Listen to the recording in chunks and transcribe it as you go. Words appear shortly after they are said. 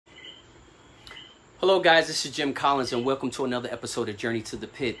Hello guys, this is Jim Collins and welcome to another episode of Journey to the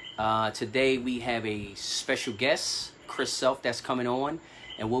Pit. Today we have a special guest, Chris Self, that's coming on,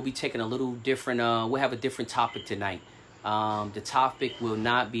 and we'll be taking a little different, we'll have a different topic tonight. The topic will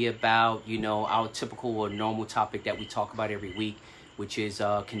not be about, our typical or normal topic that we talk about every week, which is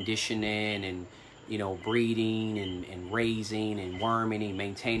conditioning and, breeding and raising and worming and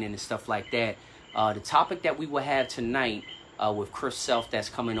maintaining and stuff like that. The topic that we will have tonight with Chris Self that's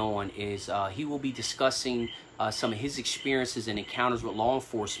coming on is he will be discussing some of his experiences and encounters with law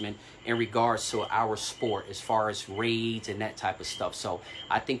enforcement in regards to our sport as far as raids and that type of stuff. So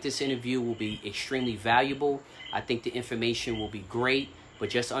I think this interview will be extremely valuable. I think the information will be great, but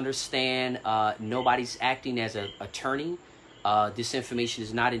just understand nobody's acting as an attorney. This information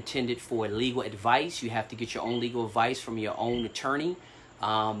is not intended for legal advice. You have to get your own legal advice from your own attorney.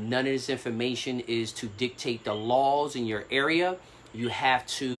 None of this information is to dictate the laws in your area. You have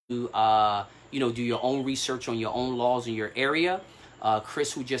to, do your own research on your own laws in your area.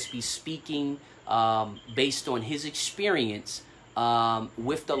 Chris will just be speaking based on his experience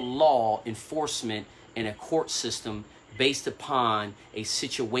with the law enforcement in a court system based upon a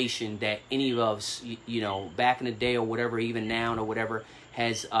situation that any of us, back in the day or whatever, even now or whatever,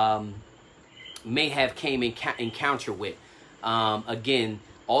 has may have came in encounter with. Again,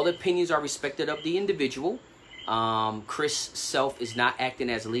 all opinions are respected of the individual. Chris Self is not acting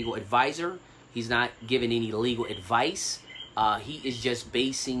as a legal advisor. He's not giving any legal advice. He is just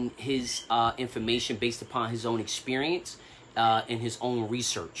basing his information based upon his own experience and his own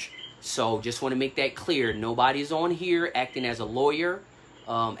research. So just want to make that clear. Nobody's on here acting as a lawyer,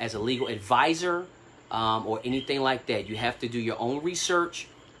 as a legal advisor, or anything like that. You have to do your own research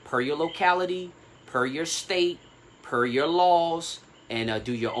per your locality, per your state, per your laws, and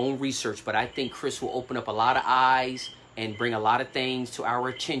do your own research. But I think Chris will open up a lot of eyes and bring a lot of things to our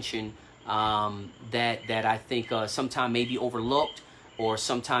attention that I think sometime may be overlooked, or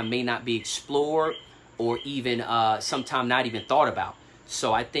sometime may not be explored, or even sometime not even thought about.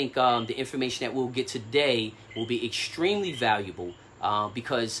 So I think the information that we'll get today will be extremely valuable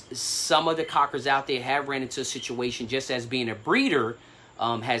because some of the cockers out there have ran into a situation, just as being a breeder,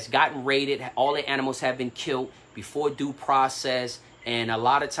 has gotten raided. All the animals have been killed before due process. And a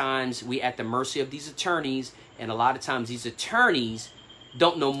lot of times we at the mercy of these attorneys. And a lot of times these attorneys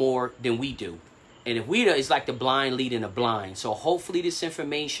don't know more than we do. And if we do, it's like the blind leading the blind. So hopefully this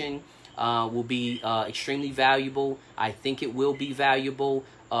information will be extremely valuable. I think it will be valuable.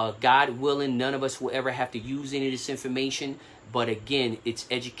 God willing, none of us will ever have to use any of this information. But again, it's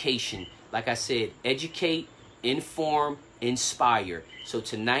education. Like I said, educate, inform, inspire. So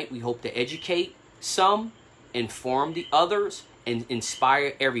tonight we hope to educate some, inform the others, and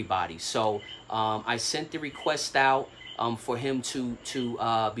inspire everybody. So I sent the request out for him to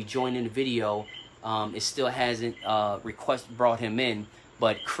be joining the video. It still hasn't brought him in,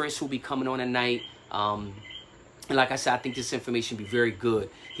 but Chris will be coming on tonight. And like I said, I think this information will be very good.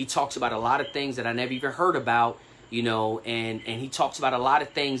 He talks about a lot of things that I never even heard about, and he talks about a lot of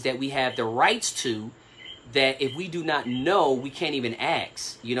things that we have the rights to, that if we do not know, we can't even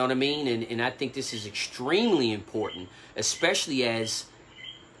ask. You know what I mean? And I think this is extremely important, especially as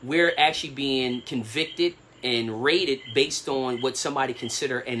we're actually being convicted and rated based on what somebody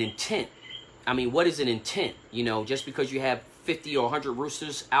consider an intent. I mean, what is an intent? Just because you have 50 or 100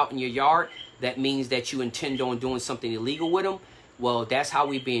 roosters out in your yard, that means that you intend on doing something illegal with them. Well, that's how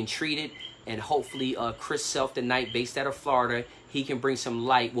we're being treated. And hopefully Chris Self tonight, based out of Florida, he can bring some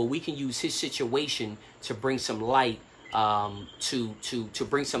light. Well, we can use his situation to bring some light to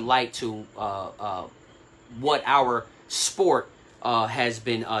bring some light to what our sport has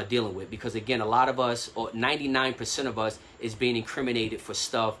been dealing with. Because again, a lot of us, or 99% of us, is being incriminated for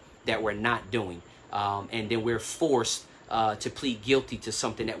stuff that we're not doing, and then we're forced to plead guilty to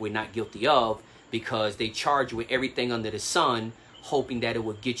something that we're not guilty of, because they charge you with everything under the sun, hoping that it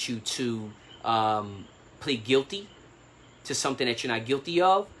will get you to plead guilty to something that you're not guilty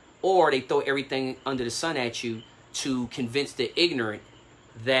of, or they throw everything under the sun at you to convince the ignorant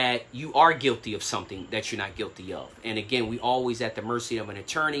that you are guilty of something that you're not guilty of. And again, we always at the mercy of an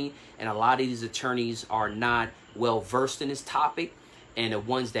attorney, and a lot of these attorneys are not well versed in this topic, and the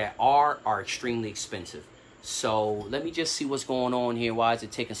ones that are extremely expensive. So let me just see what's going on here. Why is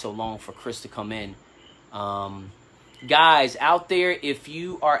it taking so long for Chris to come in? Guys out there, if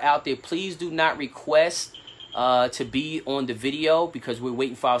you are out there, please do not request to be on the video, because we're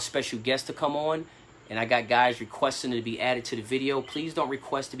waiting for our special guest to come on. And I got guys requesting to be added to the video. Please don't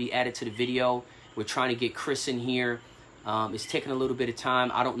request to be added to the video. We're trying to get Chris in here. It's taking a little bit of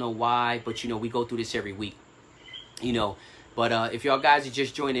time. I don't know why, but we go through this every week. But if y'all guys are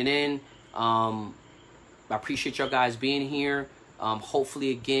just joining in, I appreciate y'all guys being here.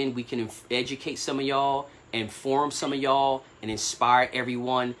 Hopefully, again, we can educate some of y'all, inform some of y'all, and inspire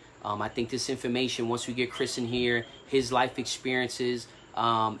everyone. I think this information, once we get Chris in here, his life experiences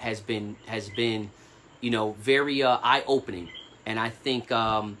has been, you know, very eye-opening. And I think,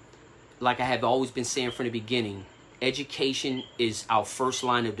 like I have always been saying from the beginning, education is our first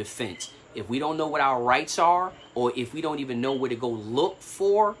line of defense. If we don't know what our rights are, or if we don't even know where to go look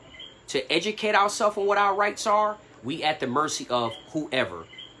for to educate ourselves on what our rights are, we at the mercy of whoever.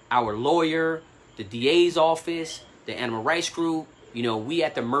 Our lawyer, the DA's office, the animal rights group, you know, we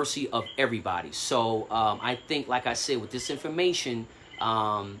at the mercy of everybody. So I think, like I said, with this information,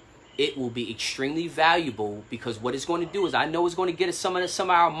 it will be extremely valuable, because what it's going to do is, I know it's going to get some of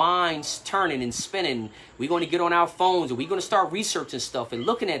our minds turning and spinning. We're going to get on our phones, and we're going to start researching stuff and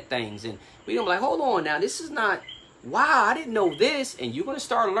looking at things, and we're going to be like, hold on now, this is not, wow, I didn't know this. And you're going to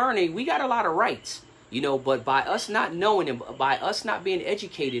start learning we got a lot of rights, you know, but by us not knowing and by us not being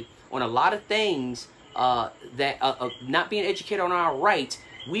educated on a lot of things, not being educated on our rights,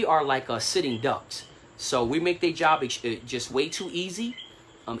 we are like sitting ducks. So we make their job just way too easy.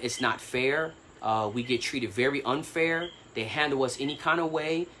 It's not fair. We get treated very unfair. They handle us any kind of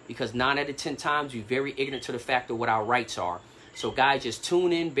way, because 9 out of 10 times we're very ignorant to the fact of what our rights are. So guys, just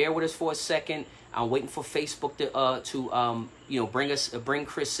tune in, bear with us for a second. I'm waiting for Facebook to you know, bring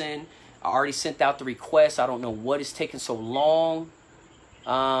Chris in. I already sent out the request. I don't know what is taking so long.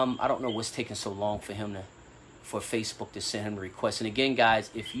 I don't know what's taking so long for Facebook to send him the request. And again, guys,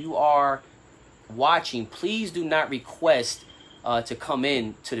 if you are watching, please do not request to come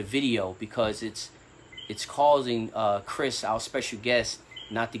in to the video, because it's causing Chris, our special guest,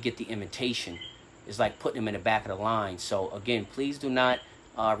 not to get the invitation. It's like putting him in the back of the line. So again, please do not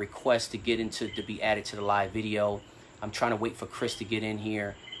request to be added to the live video. I'm trying to wait for Chris to get in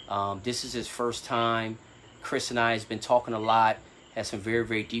here. This is his first time. Chris and I has been talking a lot, had some very,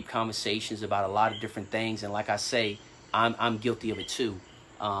 very deep conversations about a lot of different things. And like I say, I'm guilty of it too.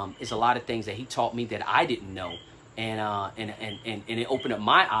 It's a lot of things that he taught me that I didn't know. And it opened up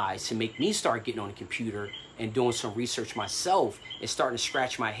my eyes to make me start getting on the computer and doing some research myself and starting to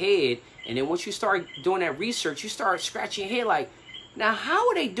scratch my head. And then once you start doing that research, you start scratching your head like, now how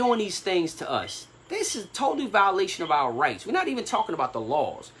are they doing these things to us? This is totally violation of our rights. We're not even talking about the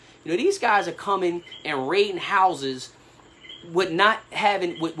laws. You know, these guys are coming and raiding houses with not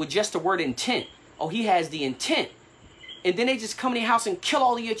having, with just the word intent. Oh, he has the intent. And then they just come in your house and kill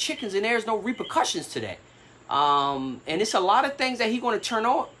all of your chickens, and there's no repercussions to that. And it's a lot of things that he's going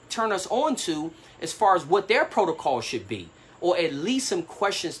to turn us on to as far as what their protocol should be, or at least some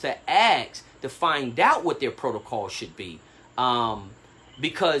questions to ask to find out what their protocol should be.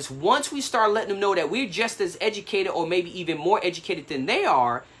 Because once we start letting them know that we're just as educated, or maybe even more educated than they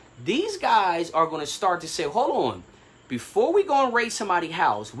are, these guys are going to start to say, hold on, before we go and raid somebody's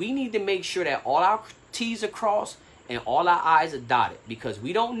house, we need to make sure that all our T's are crossed and all our I's are dotted, because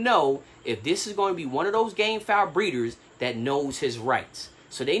we don't know if this is going to be one of those gamefowl breeders that knows his rights.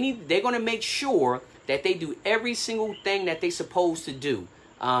 So they're going to make sure that they do every single thing that they're supposed to do.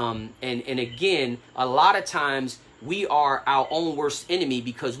 And again, a lot of times we are our own worst enemy,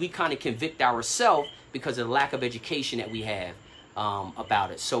 because we kind of convict ourselves because of the lack of education that we have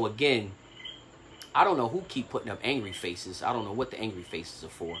about it. So again, I don't know who keep putting up angry faces. I don't know what the angry faces are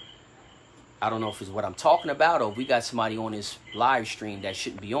for. I don't know if it's what I'm talking about, or if we got somebody on this live stream that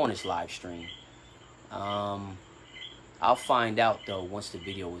shouldn't be on this live stream. I'll find out, though, once the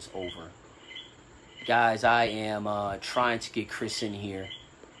video is over. Guys, I am trying to get Chris in here.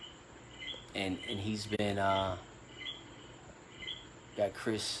 And he's been... got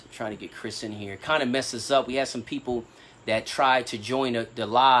Chris, trying to get Chris in here. Kind of messes up. We had some people that tried to join the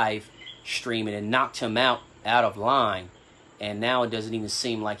live stream and it knocked him out of line. And now it doesn't even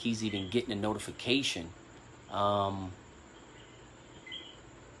seem like he's even getting a notification. Yeah.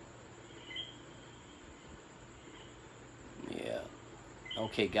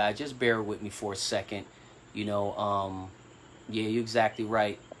 Okay, guys, just bear with me for a second. You know, yeah, you're exactly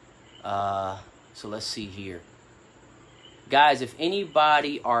right. So let's see here. Guys, if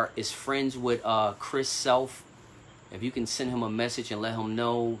anybody is friends with Chris Self, if you can send him a message and let him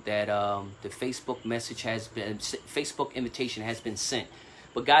know that the Facebook invitation has been sent.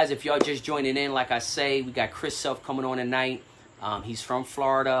 But guys, if y'all just joining in, like I say, we got Chris Self coming on tonight. He's from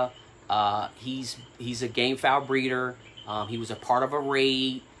Florida. He's a gamefowl breeder. He was a part of a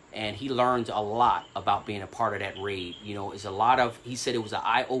raid, and he learned a lot about being a part of that raid. You know, it's a lot of, he said it was an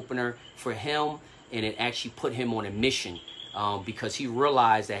eye opener for him, and it actually put him on a mission. Because he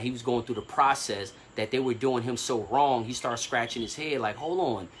realized that he was going through the process, that they were doing him so wrong. He started scratching his head like, hold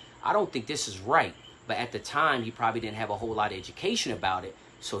on, I don't think this is right. But at the time, he probably didn't have a whole lot of education about it.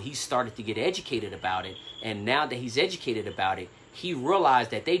 So he started to get educated about it. And now that he's educated about it, he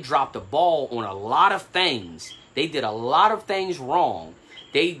realized that they dropped the ball on a lot of things. They did a lot of things wrong.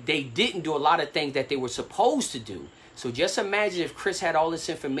 They didn't do a lot of things that they were supposed to do. So just imagine if Chris had all this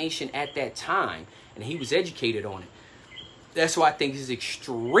information at that time and he was educated on it. That's why I think it's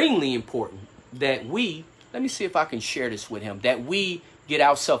extremely important that we, let me see if I can share this with him, that we get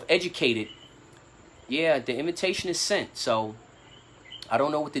ourselves educated. Yeah, the invitation is sent. So I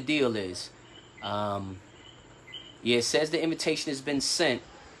don't know what the deal is. Yeah, it says the invitation has been sent.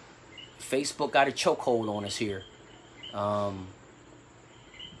 Facebook got a chokehold on us here.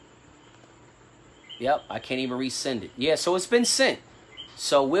 Yep, I can't even resend it. Yeah, so it's been sent.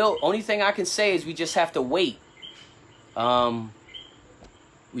 So only thing I can say is we just have to wait.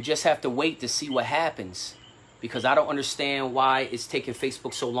 We just have to wait to see what happens, because I don't understand why it's taking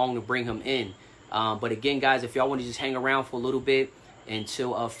Facebook so long to bring him in. But again, guys, if y'all want to just hang around for a little bit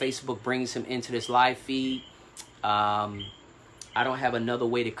until Facebook brings him into this live feed, I don't have another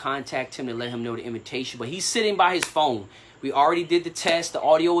way to contact him to let him know the invitation, but he's sitting by his phone. We already did the test. The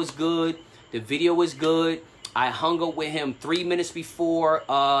audio is good. The video is good. I hung up with him 3 minutes before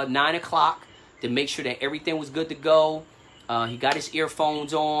 9 o'clock to make sure that everything was good to go. He got his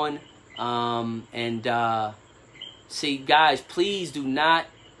earphones on. See, guys, please do not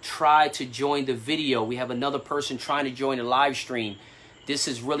try to join the video. We have another person trying to join the live stream. This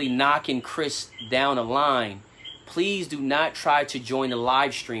is really knocking Chris down the line. Please do not try to join the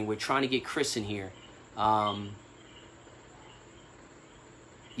live stream. We're trying to get Chris in here.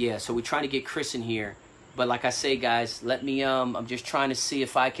 Yeah, so we're trying to get Chris in here. But like I say, guys, let me, I'm just trying to see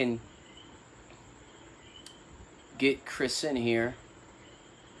if I can get Chris in here.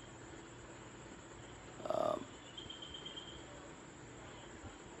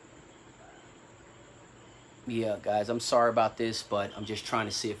 Yeah, guys, I'm sorry about this, but I'm just trying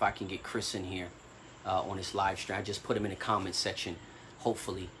to see if I can get Chris in here on this live stream. I just put him in the comment section,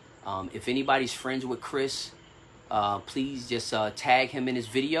 hopefully. If anybody's friends with Chris, please just tag him in this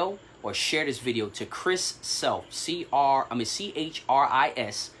video or share this video to Chris Self, C-H-R-I-S,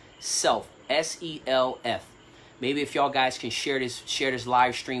 Self, S-E-L-F. Maybe if y'all guys can share this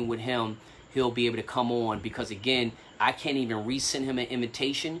live stream with him, he'll be able to come on, because again, I can't even resend him an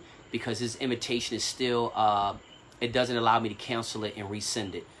invitation because his invitation is still, it doesn't allow me to cancel it and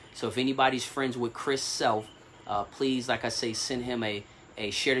resend it. So if anybody's friends with Chris Self, please, like I say, send him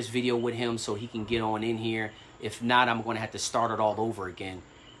share this video with him so he can get on in here. If not, I'm going to have to start it all over again,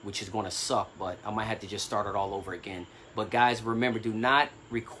 which is going to suck, but I might have to just start it all over again. But guys, remember, do not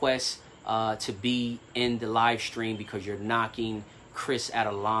request to be in the live stream, because you're knocking Chris out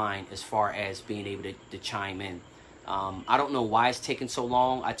of line as far as being able to chime in. I don't know why it's taking so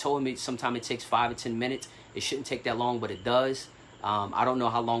long. I told him sometimes it takes 5 or 10 minutes. It shouldn't take that long, but it does. I don't know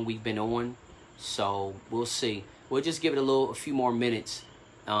how long we've been on, so we'll see. We'll just give it a few more minutes,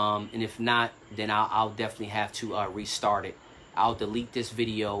 and if not, then I'll definitely have to restart it. I'll delete this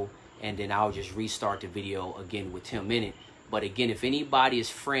video, and then I'll just restart the video again with him in it. But again, if anybody is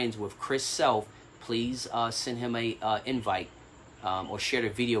friends with Chris Self, please send him a invite or share the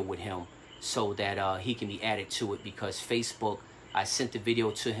video with him so that he can be added to it, because Facebook, I sent the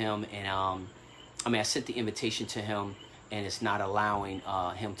video to him, and I sent the invitation to him, and it's not allowing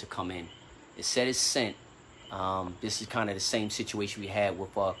him to come in. It said it's sent. This is kind of the same situation we had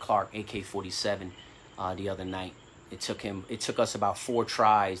with Clark AK-47 the other night. It took us about 4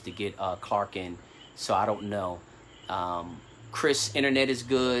 tries to get Clark in, so I don't know. Chris' internet is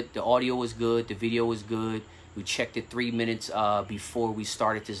good, the audio is good, the video is good. We checked it 3 minutes before we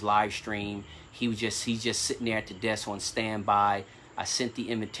started this live stream. He's just sitting there at the desk on standby. I sent the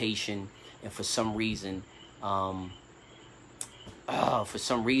invitation, and for some reason,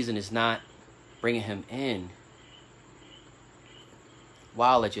 it's not bringing him in.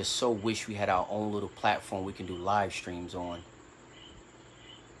 Wow, I just so wish we had our own little platform we can do live streams on.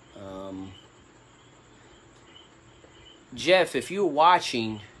 Jeff, if you're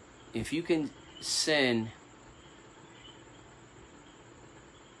watching, if you can send...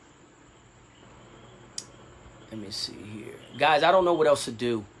 Let me see here. Guys, I don't know what else to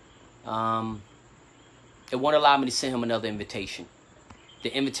do. It won't allow me to send him another invitation.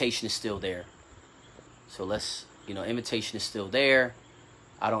 The invitation is still there. So let's, invitation is still there.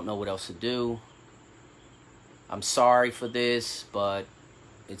 I don't know what else to do. I'm sorry for this, but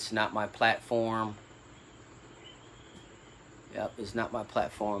it's not my platform. Yep, it's not my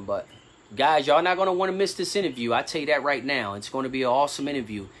platform. But guys, y'all not going to want to miss this interview. I tell you that right now. It's going to be an awesome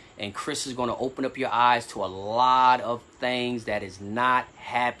interview. And Chris is going to open up your eyes to a lot of things that is not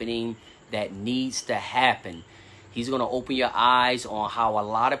happening that needs to happen. He's going to open your eyes on how a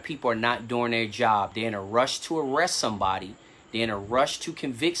lot of people are not doing their job. They're in a rush to arrest somebody. They're in a rush to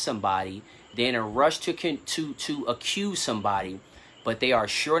convict somebody. They're in a rush to accuse somebody. But they are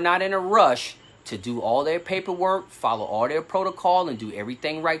sure not in a rush to do all their paperwork, follow all their protocol, and do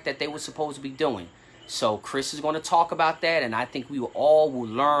everything right that they were supposed to be doing. So Chris is going to talk about that, and I think we all will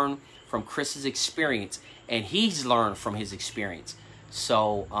learn from Chris's experience, and he's learned from his experience.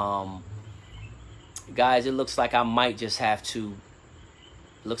 So, guys, it looks like I might just have to.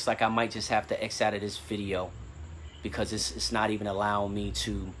 X out of this video because it's not even allowing me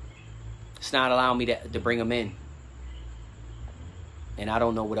to. It's not allowing me to bring him in, and I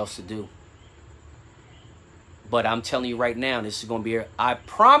don't know what else to do. But I'm telling you right now, this is going to be. I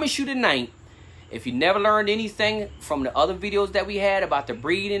promise you tonight. If you never learned anything from the other videos that we had about the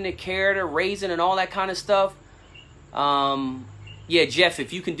breeding, the character, raising, and all that kind of stuff, yeah, Jeff,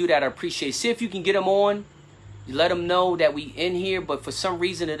 if you can do that, I appreciate it. See if you can get him on. You let him know that we in here, but for some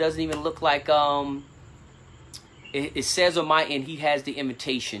reason it doesn't even look like it says on my end he has the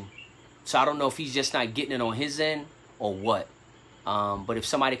invitation. So I don't know if he's just not getting it on his end or what. But if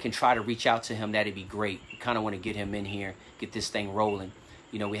somebody can try to reach out to him, that'd be great. We kind of want to get him in here, get this thing rolling.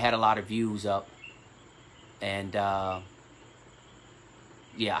 You know, we had a lot of views up. And, yeah,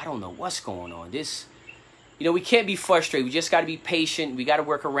 I don't know what's going on. This, you know, we can't be frustrated. We just got to be patient. We got to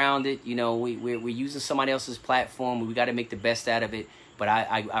work around it. You know, we're using somebody else's platform. We got to make the best out of it. But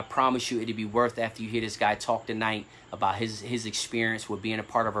I promise you it'll be worth after you hear this guy talk tonight about his experience with being a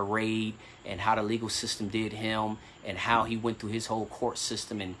part of a raid and how the legal system did him and how he went through his whole court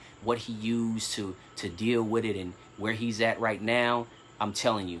system and what he used to deal with it and where he's at right now. I'm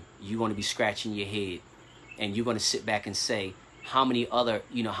telling you, you're going to be scratching your head. And you're going to sit back and say, how many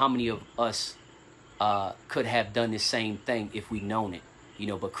of us could have done the same thing if we'd known it? You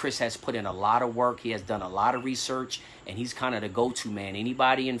know, but Chris has put in a lot of work. He has done a lot of research, and he's kind of the go-to man.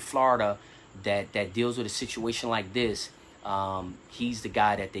 Anybody in Florida that deals with a situation like this, he's the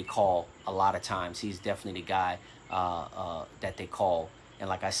guy that they call a lot of times. He's definitely the guy that they call. And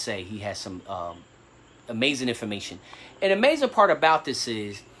like I say, he has some amazing information. And the amazing part about this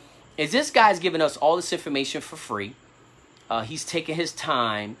is this guy's giving us all this information for free. He's taking his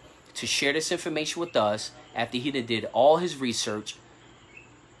time to share this information with us after he did all his research.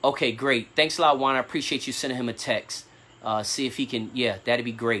 Okay, great. Thanks a lot, Juan. I appreciate you sending him a text. See if he can. Yeah, that'd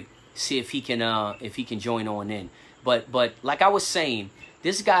be great. See if he can join on in. But like I was saying,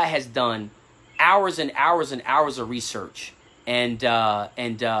 this guy has done hours and hours and hours of research, and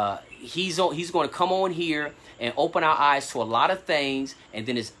he's going to come on here and open our eyes to a lot of things, and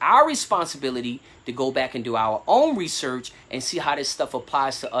then it's our responsibility to go back and do our own research and see how this stuff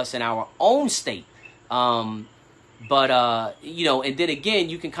applies to us in our own state. You know, and then again,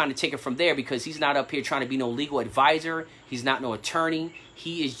 you can kind of take it from there because he's not up here trying to be no legal advisor. He's not no attorney.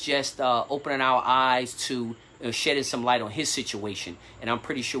 He is just opening our eyes to shedding some light on his situation, and I'm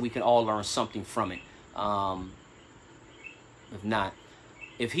pretty sure we can all learn something from it. If not,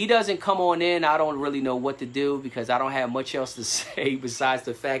 if he doesn't come on in, I don't really know what to do because I don't have much else to say besides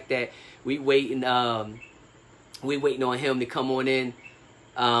the fact that we waiting on him to come on in.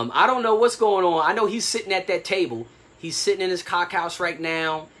 I don't know what's going on. I know he's sitting at that table. He's sitting in his cockhouse right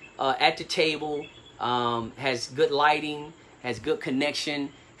now at the table. Has good lighting, has good connection,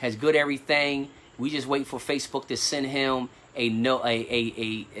 has good everything. We just wait for Facebook to send him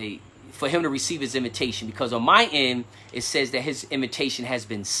for him to receive his invitation, because on my end it says that his invitation has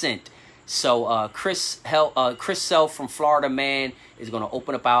been sent. So Chris Self from Florida Man is going to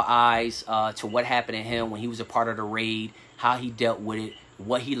open up our eyes to what happened to him when he was a part of the raid, how he dealt with it,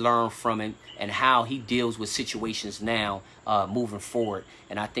 what he learned from it, and how he deals with situations now moving forward.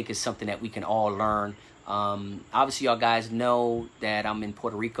 And I think it's something that we can all learn. Obviously, y'all guys know that I'm in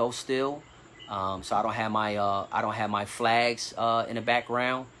Puerto Rico still, so I don't have my flags in the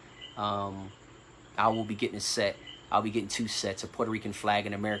background. I will be getting a set. I'll be getting 2 sets, a Puerto Rican flag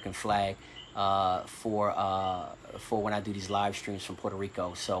and American flag, for when I do these live streams from Puerto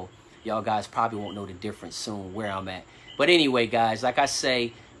Rico. So y'all guys probably won't know the difference soon where I'm at. But anyway, guys, like I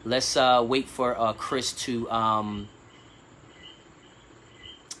say, let's wait for Chris to.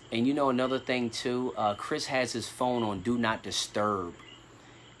 And you know another thing too, Chris has his phone on Do Not Disturb,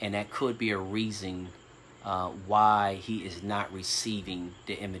 and that could be a reason why he is not receiving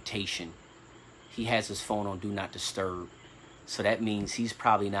the invitation. He has his phone on Do Not Disturb, so that means he's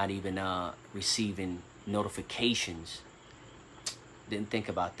probably not even receiving notifications. Didn't think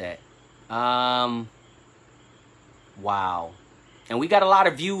about that. Wow. And we got a lot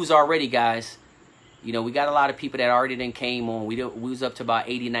of views already, guys. You know, we got a lot of people that already then came on. We was up to about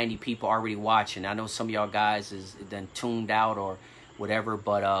 80, 90 people already watching. I know some of y'all guys is then tuned out or whatever,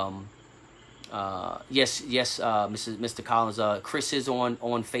 but yes, Mr. Collins. Chris is on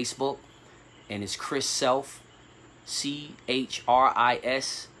Facebook, and it's Chris Self,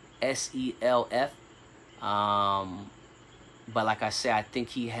 ChrisSelf. But like I said, I think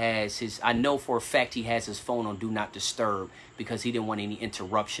he has his. I know for a fact he has his phone on Do Not Disturb because he didn't want any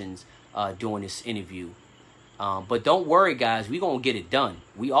interruptions during this interview. But don't worry, guys. We're going to get it done.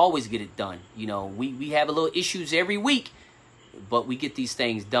 We always get it done. You know, we have a little issues every week, but we get these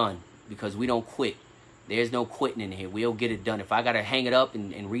things done because we don't quit. There's no quitting in here. We'll get it done. If I got to hang it up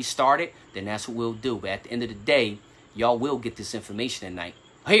and restart it, then that's what we'll do. But at the end of the day, y'all will get this information tonight.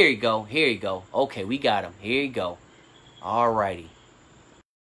 Here you go. Here you go. Okay, we got him. Here you go. All righty.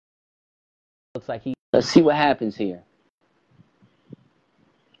 Looks like he... Let's see what happens here.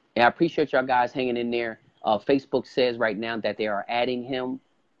 Yeah, I appreciate y'all guys hanging in there. Facebook says right now that they are adding him.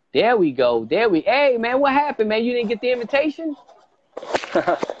 There we go. Hey, man, what happened, man? You didn't get the invitation?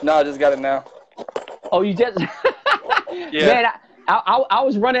 No, I just got it now. Oh, you just... Yeah. Man, I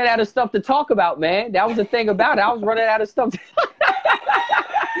was running out of stuff to talk about, man. That was the thing about it. I was running out of stuff.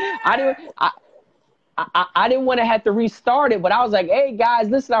 I didn't want to have to restart it, but I was like, hey, guys,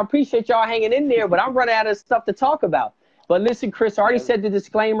 listen, I appreciate y'all hanging in there, but I'm running out of stuff to talk about. But listen, Chris, I already said the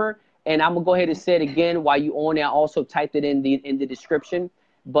disclaimer, and I'm going to go ahead and say it again while you on there. I also typed it in the description.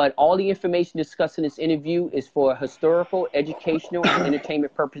 But all the information discussed in this interview is for historical, educational, and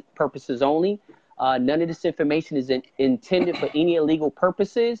entertainment purposes only. None of this information is intended for any illegal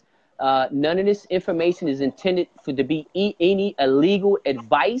purposes. None of this information is intended to be any illegal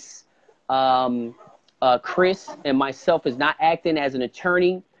advice. Chris and myself is not acting as an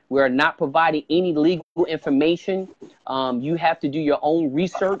attorney. We are not providing any legal information. You have to do your own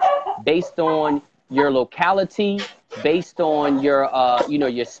research based on your locality, based on your,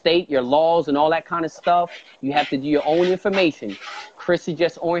 your state, your laws, and all that kind of stuff. You have to do your own information. Chris is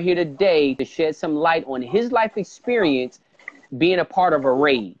just on here today to shed some light on his life experience being a part of a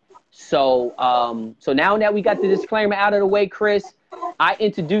raid. So, so now that we got the disclaimer out of the way, Chris, I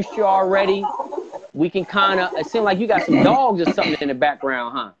introduced you already. We can kind of, it seems like you got some dogs or something in the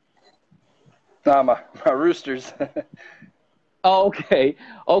background, huh? Nah, my roosters. Oh, okay.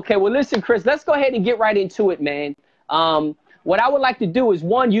 Okay, well, listen, Chris, let's go ahead and get right into it, man. What I would like to do is,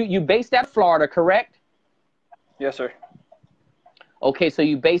 one, you based out of Florida, correct? Yes, sir. Okay, so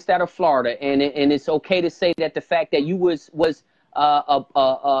you based out of Florida, and it's okay to say that the fact that you was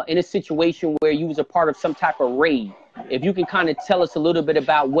in a situation where you was a part of some type of raid. If you can kind of tell us a little bit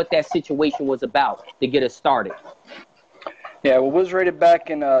about what that situation was about to get us started. Yeah, well, it was raided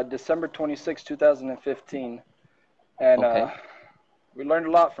back in December 26, 2015, and okay. We learned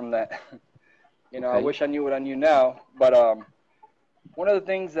a lot from that. You know, okay. I wish I knew what I knew now, but one of the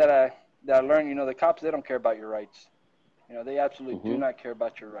things that I learned, you know, the cops, they don't care about your rights. You know, they absolutely do not care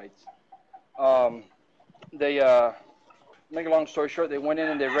about your rights. They, make a long story short, they went in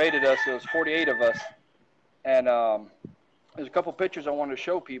and they raided us. It was 48 of us. And there's a couple pictures I wanted to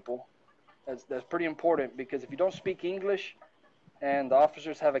show people. That's pretty important, because if you don't speak English and the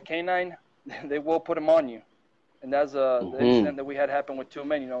officers have a canine, they will put them on you. And that's the incident that we had happen with two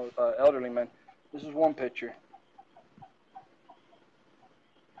men, you know, elderly men. This is one picture.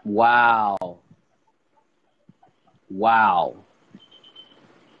 Wow. Wow.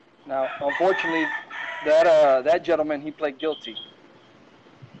 Now, unfortunately, that gentleman, he pled guilty.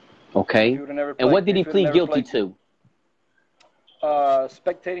 Okay. And what did he plead guilty to?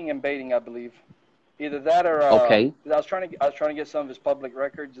 Spectating and baiting, I believe. Either that or okay. I was trying to get some of his public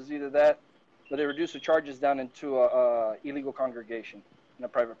records. It's either that, but they reduced the charges down into a illegal congregation in a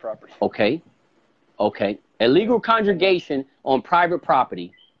private property. Okay. Okay. Illegal congregation on private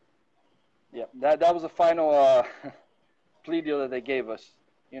property. Yeah, that was the final plea deal that they gave us.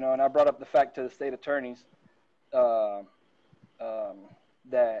 You know, and I brought up the fact to the state attorneys that,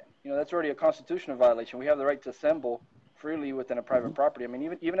 you know, that's already a constitutional violation. We have the right to assemble freely within a private property. I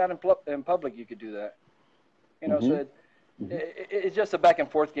mean, even out in public, you could do that. You know, so it's just a back and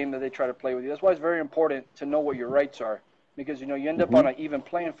forth game that they try to play with you. That's why it's very important to know what your rights are, because, you know, you end up on an even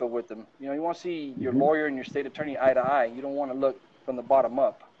playing field with them. You know, you want to see your lawyer and your state attorney eye to eye. You don't want to look from the bottom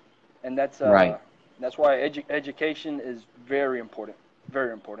up, and that's right. That's why education is very important.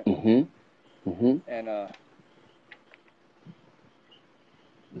 Very important. And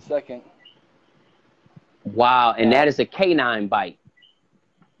the second. Wow, and that is a canine bite.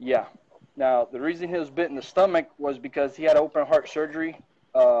 Yeah. Now, the reason he was bit in the stomach was because he had open heart surgery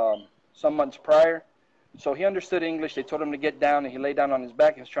some months prior. So he understood English. They told him to get down, and he lay down on his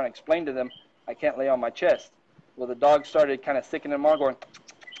back and was trying to explain to them I can't lay on my chest. Well, the dog started kind of sicking him on, going,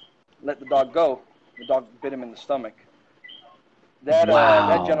 let the dog go. The dog bit him in the stomach. That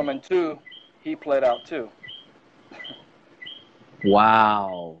that gentleman too, he pled out too.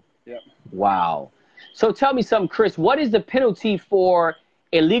 Wow. Yep. Wow. So tell me something, Chris. What is the penalty for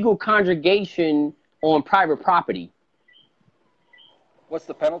illegal congregation on private property? What's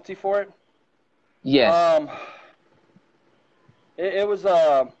the penalty for it? Yes. It was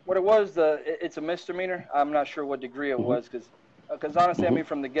what it was. It's a misdemeanor. I'm not sure what degree it was, because honestly, I mean,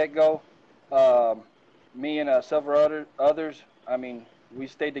 from the get-go, me and several others, I mean, we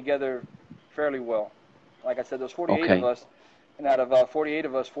stayed together fairly well. Like I said, there's 48 of us, and out of 48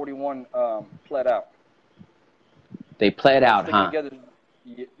 of us, 41 pled out. They pled out, huh? Together,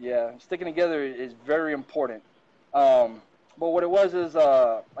 yeah, sticking together is very important. But what it was is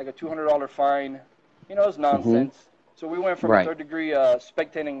like a $200 fine. You know, it's nonsense. So we went from a third degree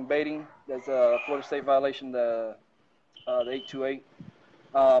spectating and baiting. That's a Florida State violation, the 828.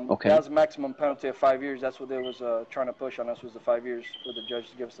 That was a maximum penalty of 5 years. That's what they was trying to push on us, was the 5 years for the judge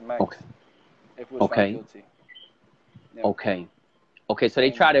to give us the max if we was found guilty. Yeah. Okay, so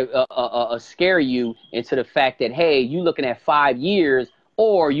they try to scare you into the fact that, hey, you looking at 5 years,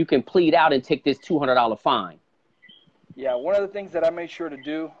 or you can plead out and take this $200 fine. Yeah, one of the things that I made sure to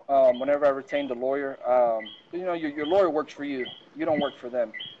do whenever I retained a lawyer, you know, your lawyer works for you. You don't work for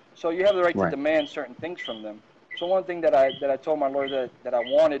them. So you have the right to demand certain things from them. So one thing that I told my lawyer that I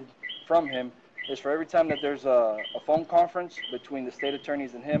wanted from him is for every time that there's a phone conference between the state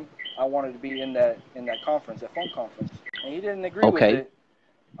attorneys and him, I wanted to be in that conference, that phone conference. And he didn't agree with it.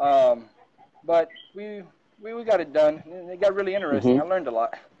 But we got it done. And it got really interesting. I learned a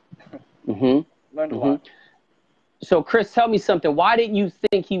lot. Learned a lot. So, Chris, tell me something. Why didn't you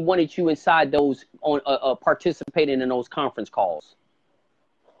think he wanted you inside those, participating in those conference calls?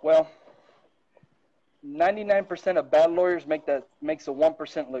 Well, 99% of bad lawyers makes a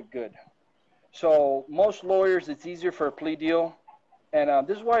 1% look good. So most lawyers, it's easier for a plea deal. And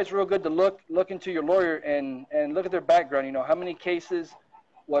this is why it's real good to look into your lawyer and look at their background. You know, how many cases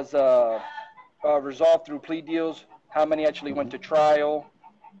was resolved through plea deals? How many actually went to trial?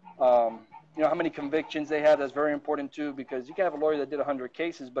 You know, how many convictions they have. That's very important too, because you can have a lawyer that did 100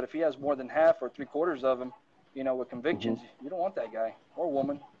 cases, but if he has more than half or 3/4 of them, you know, with convictions, you don't want that guy or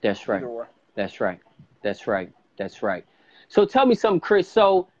woman. That's right. That's right. That's right. That's right. So tell me something, Chris.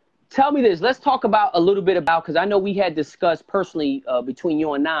 So tell me this. Let's talk about a little bit about, because I know we had discussed personally between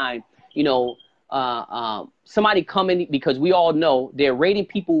you and I, you know, somebody coming, because we all know they're raiding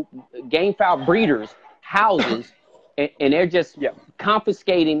people, gamefowl breeders' houses, and they're just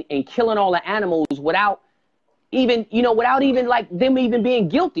confiscating and killing all the animals without even, you know, without even like them even being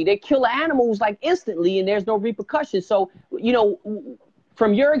guilty. They kill the animals like instantly and there's no repercussions. So, you know,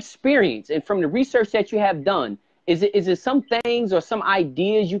 from your experience and from the research that you have done, is it some things or some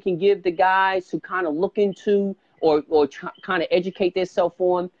ideas you can give the guys to kind of look into or kind of educate themselves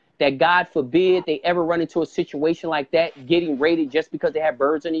on, that God forbid they ever run into a situation like that, getting raided just because they have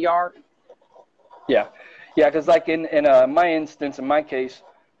birds in the yard? Yeah, because like in my instance, in my case,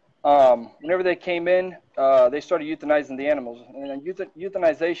 whenever they came in, they started euthanizing the animals. And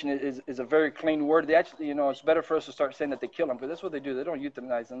euthanization is a very clean word. They actually, you know, it's better for us to start saying that they kill them, because that's what they do. They don't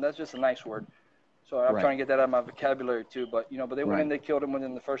euthanize them. That's just a nice word. So I'm trying to get that out of my vocabulary too. But, you know, but they went in, they killed them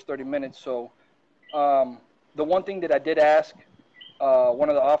within the first 30 minutes. So the one thing that I did ask one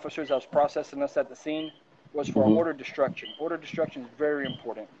of the officers that was processing us at the scene was for order destruction. Order destruction is very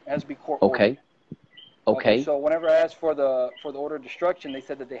important. It has to be court ordered. Okay. So whenever I asked for the order of destruction, they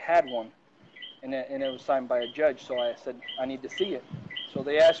said that they had one, and it was signed by a judge. So I said I need to see it. So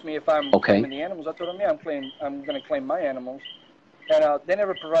they asked me if I'm claiming the animals. I told them, yeah, I'm going to claim my animals, and they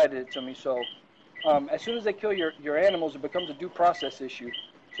never provided it to me. So as soon as they kill your animals, it becomes a due process issue.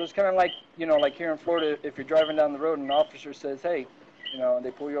 So it's kind of like, you know, like here in Florida, if you're driving down the road and an officer says, hey, you know, and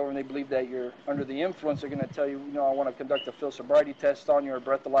they pull you over and they believe that you're under the influence, they're going to tell you, you know, I want to conduct a field sobriety test on you or a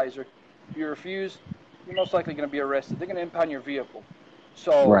breathalyzer. If you refuse, you're most likely going to be arrested. They're going to impound your vehicle.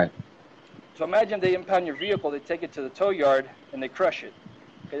 So, so imagine they impound your vehicle, they take it to the tow yard, and they crush it.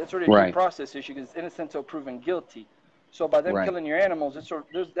 Okay, that's already a due process issue, because it's innocent until proven guilty. So by them killing your animals,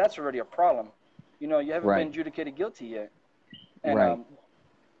 that's already a problem. You know, you haven't been adjudicated guilty yet. And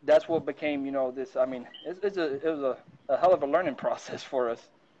that's what became, you know, this, I mean, it was a hell of a learning process for us.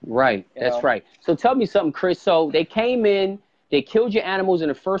 That's right. So tell me something, Chris. So they came in, they killed your animals in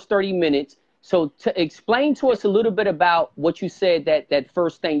the first 30 minutes. So to explain to us a little bit about what you said, that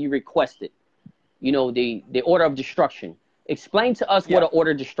first thing you requested, you know, the order of destruction. Explain to us what an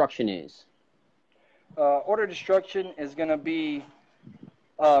order of destruction is. Order of destruction is going to be,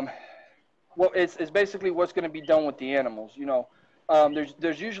 Well, it's basically what's going to be done with the animals. You know,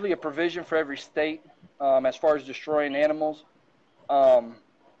 there's usually a provision for every state as far as destroying animals. Um,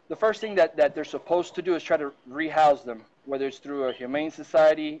 the first thing that they're supposed to do is try to rehouse them, whether it's through a humane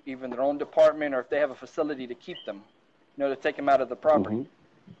society, even their own department, or if they have a facility to keep them, you know, to take them out of the property.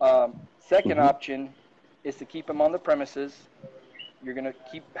 Second option is to keep them on the premises. You're going to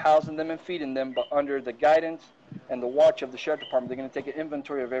keep housing them and feeding them, but under the guidance and the watch of the sheriff department. They're going to take an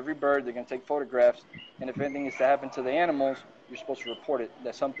inventory of every bird. They're going to take photographs. And if anything is to happen to the animals, you're supposed to report it,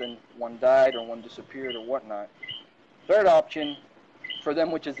 that one died or one disappeared or whatnot. Third option for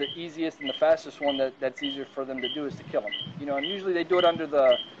them, which is the easiest and the fastest one that's easier for them to do, is to kill them. You know, and usually they do it under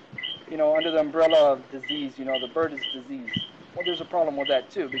the, you know, under the umbrella of disease. You know, the bird is diseased. Well, there's a problem with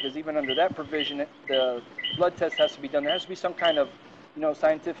that too, because even under that provision, the blood test has to be done. There has to be some kind of, you know,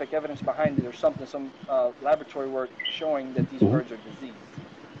 scientific evidence behind it, or something, some laboratory work showing that these birds are diseased.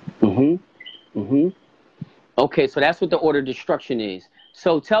 Okay, so that's what the order of destruction is.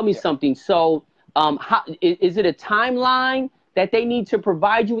 So tell me something. So, how is it a timeline that they need to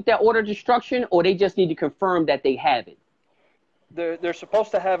provide you with that order of destruction, or they just need to confirm that they have it? They're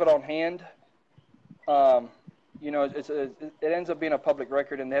supposed to have it on hand. You know, it ends up being a public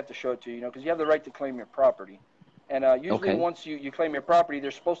record, and they have to show it to you, you know, because you have the right to claim your property. And usually once you claim your property,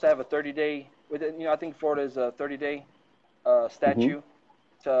 they're supposed to have a 30-day, you know, I think Florida is a 30-day statute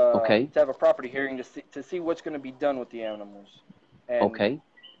to have a property hearing to see what's going to be done with the animals. And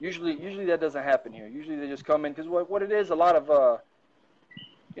usually that doesn't happen here. Usually they just come in, because what it is, a lot of,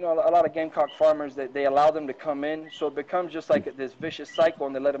 you know, a lot of gamecock farmers, they allow them to come in, so it becomes just like this vicious cycle,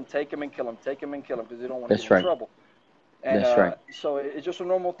 and they let them take them and kill them, take them and kill them, because they don't want to get in trouble. And so it's just a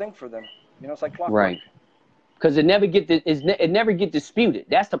normal thing for them. You know, it's like clockwork. Right. Because it never gets disputed.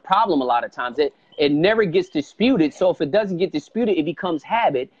 That's the problem a lot of times. It never gets disputed. So if it doesn't get disputed, it becomes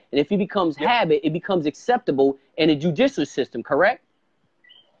habit. And if it becomes habit, it becomes acceptable in a judicial system, correct?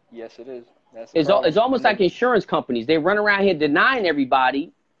 Yes, it is. It's almost like insurance companies. They run around here denying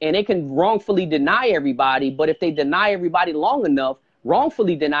everybody, and they can wrongfully deny everybody. But if they deny everybody long enough,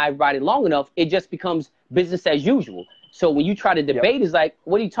 wrongfully deny everybody long enough, it just becomes business as usual. So when you try to debate, it's like,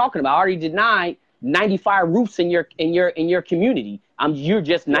 what are you talking about? I already denied 95 roofs in your community. You're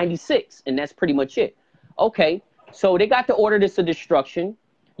just 96, and that's pretty much it. Okay, so they got the order of destruction.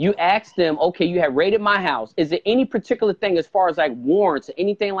 You asked them, okay, you have raided my house. Is there any particular thing as far as like warrants or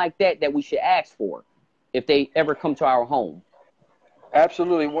anything like that we should ask for if they ever come to our home?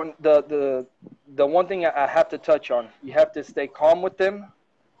 Absolutely. The one thing I have to touch on, you have to stay calm with them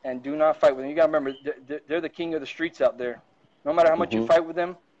and do not fight with them. You got to remember, they're the king of the streets out there. No matter how much you fight with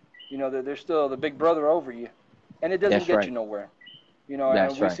them, you know, they're still the big brother over you. And it doesn't get you nowhere. You know,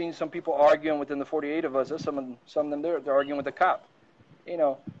 and we've seen some people arguing within the 48 of us. There's some of them, they're arguing with the cop. You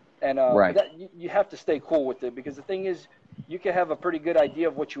know, and you have to stay cool with it, because the thing is, you can have a pretty good idea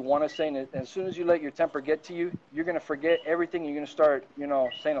of what you want to say, and as soon as you let your temper get to you, you're going to forget everything. You're going to start, you know,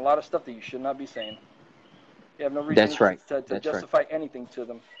 saying a lot of stuff that you should not be saying. You have no reason to justify anything to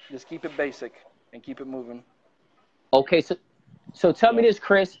them. Just keep it basic and keep it moving. Okay, so tell me this,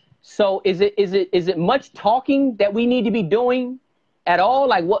 Chris. So is it much talking that we need to be doing at all?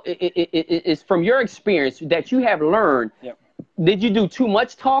 Like, what is from your experience that you have learned? Did you do too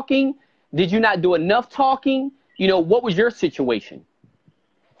much talking? Did you not do enough talking? You know, what was your situation?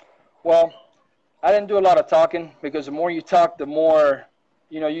 Well, I didn't do a lot of talking, because the more you talk, the more,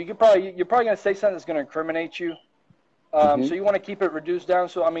 you know, you're probably going to say something that's going to incriminate you. So you want to keep it reduced down.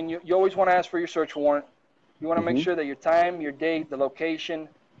 So, I mean, you always want to ask for your search warrant. You want to make sure that your time, your date, the location,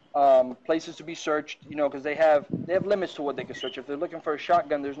 places to be searched, you know, because they have limits to what they can search. If they're looking for a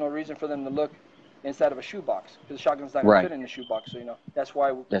shotgun, there's no reason for them to look inside of a shoebox, because the shotgun's not going to fit in the shoebox. So, you know, that's why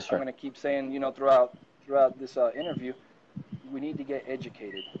I'm going to keep saying, you know, throughout this interview, we need to get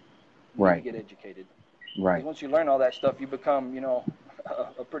educated. We need to get educated. Because once you learn all that stuff, you become, you know,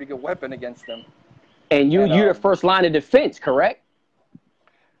 a pretty good weapon against them. And you're the first line of defense, correct?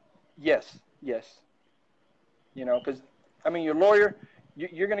 Yes. You know, because, I mean, your lawyer,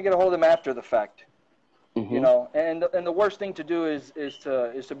 you're going to get a hold of them after the fact. You know, and the worst thing to do is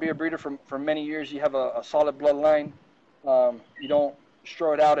to be a breeder for many years. You have a solid bloodline. You don't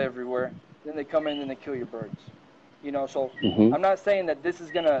strew it out everywhere. Then they come in and they kill your birds. You know, so I'm not saying that this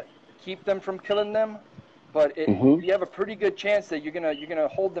is gonna keep them from killing them, but you have a pretty good chance that you're gonna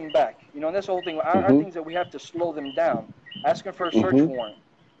hold them back. You know, and that's the whole thing. Our things that we have to slow them down. Asking for a search warrant.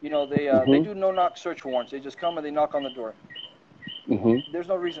 You know, they do no-knock search warrants. They just come and they knock on the door. There's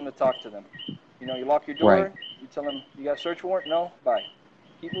no reason to talk to them. You know, you lock your door, you tell them, you got a search warrant? No? Bye.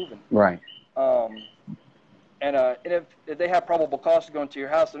 Keep moving. And if they have probable cause to go into your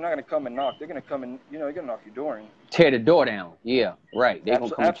house, they're not going to come and knock. They're going to come and, you know, they're going to knock your door in. Tear the door down. Yeah, right. They're going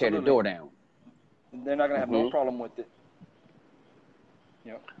to come and tear the door down. They're not going to have no problem with it.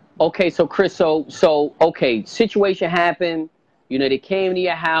 You know. Okay, so Chris, okay, situation happened. You know, they came to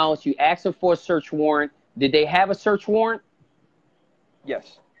your house. You asked them for a search warrant. Did they have a search warrant?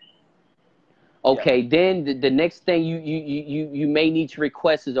 Yes. Okay, then the next thing you may need to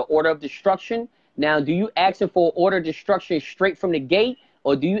request is an order of destruction. Now, do you ask them for an order of destruction straight from the gate,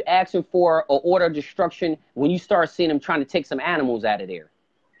 or do you ask them for an order of destruction when you start seeing them trying to take some animals out of there?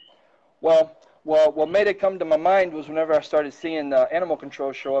 Well, what made it come to my mind was whenever I started seeing animal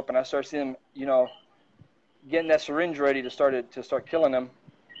control show up, and I started seeing them, you know, getting that syringe ready to start killing them,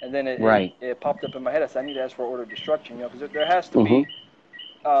 and then it popped up in my head. I said, I need to ask for an order of destruction, you know, because there has to be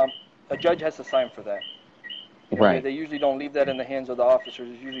a judge has to sign for that. You know, they usually don't leave that in the hands of the officers.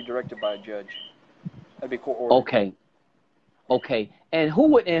 It's usually directed by a judge. That'd be a court order. Okay. And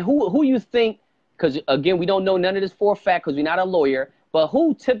who you think? Because again, we don't know none of this for a fact because we're not a lawyer. But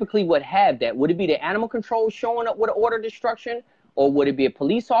who typically would have that? Would it be the animal control showing up with an order of destruction, or would it be a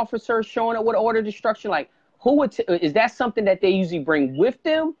police officer showing up with an order of destruction? Like, who would? Is that something that they usually bring with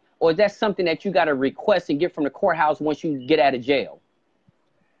them, or is that something that you got to request and get from the courthouse once you get out of jail?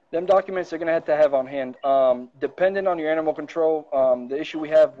 Them documents they're going to have on hand. Depending on your animal control, the issue we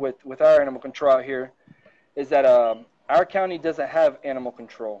have with our animal control out here is that our county doesn't have animal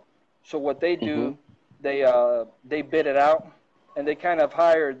control. So what they do, they bid it out, and they kind of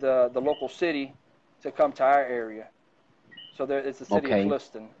hire the local city to come to our area. So it's the city of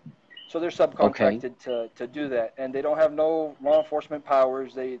Clifton. So they're subcontracted to do that, and they don't have no law enforcement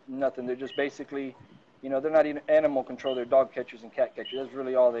powers. Nothing. They're just basically, you know, they're not even animal control. They're dog catchers and cat catchers. That's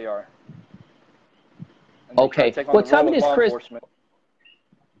really all they are. Okay. Well, tell me this, Chris.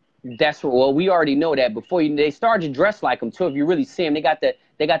 Well, we already know that. They start to dress like them too. If you really see them, they got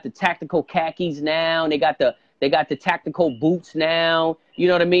the tactical khakis now. And they got the tactical boots now. You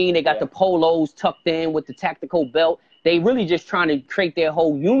know what I mean? They got the polos tucked in with the tactical belt. They really just trying to create their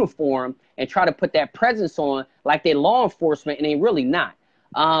whole uniform and try to put that presence on like they're law enforcement, and they really not.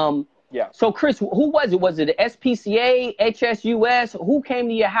 So, Chris, who was it? Was it the SPCA, HSUS? Who came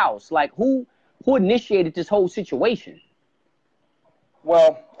to your house? Like, who initiated this whole situation?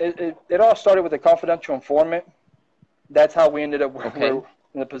 Well, it all started with a confidential informant. That's how we ended up in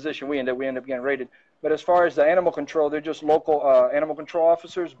the position we ended up getting raided. But as far as the animal control, they're just local animal control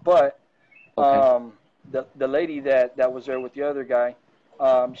officers. But the lady that was there with the other guy,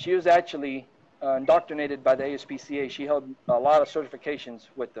 she was actually indoctrinated by the ASPCA. She held a lot of certifications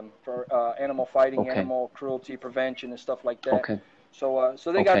with them for animal fighting, animal cruelty prevention, and stuff like that. So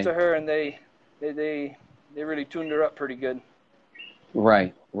they got to her, and they really tuned her up pretty good.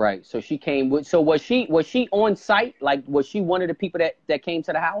 Right. So she came. So was she on site? Like, was she one of the people that came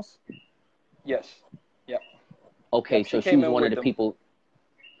to the house? Yes. Yep. Okay, yep, so she was one of the people.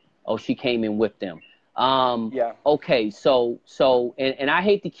 Oh, she came in with them. Okay, so and I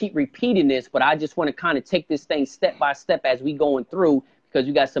hate to keep repeating this, but I just want to kind of take this thing step by step as we going through, because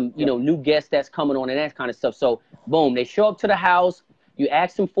you got some new guests that's coming on and that kind of stuff. So boom, they show up to the house. You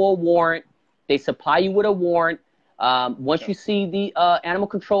ask them for a warrant. They supply you with a warrant. Once you see the animal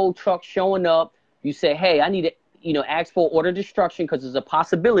control truck showing up, you say, hey, I need to, ask for order of destruction because there's a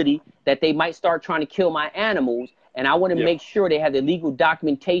possibility that they might start trying to kill my animals. And I want to make sure they have the legal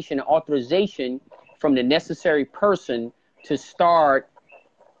documentation and authorization from the necessary person to start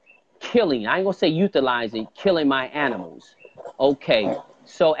killing. I ain't going to say euthanizing, killing my animals. Okay.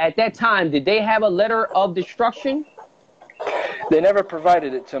 So at that time, did they have a letter of destruction? They never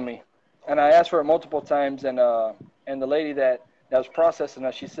provided it to me. And I asked for it multiple times, and the lady that was processing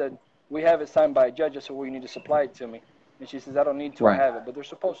us, she said, we have it signed by a judge, so well, you need to supply it to me. And she says, I don't need to, I have it, but they're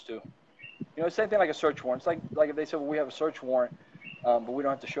supposed to. Same thing like a search warrant. It's like if they said, well, we have a search warrant, but we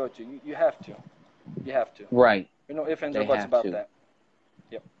don't have to show it to you. You have to. You have to. Right. There's no ifs, ands, or buts about that.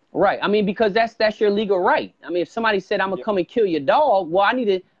 Yep. Right. I mean, because that's your legal right. I mean, if somebody said, I'm going to come and kill your dog, well,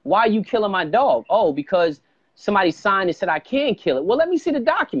 why are you killing my dog? Oh, because somebody signed and said I can kill it. Well, let me see the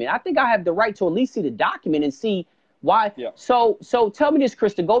document. I think I have the right to at least see the document and see why. Yeah. So tell me this,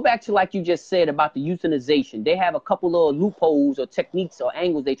 Chris, to go back to like you just said about the euthanization. They have a couple of loopholes or techniques or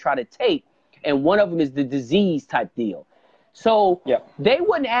angles they try to take, and one of them is the disease type deal. So they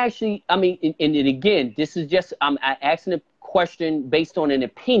wouldn't actually, I mean, and again, this is just, I'm asking a question based on an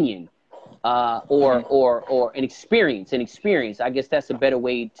opinion or an experience. I guess that's a better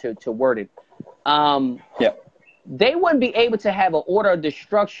way to word it. They wouldn't be able to have an order of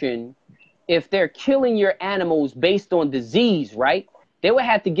destruction if they're killing your animals based on disease, right? they would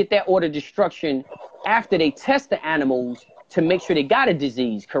have to get that order of destruction after they test the animals to make sure they got a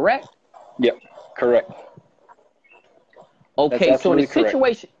disease, correct? Yep, correct. Okay, so in a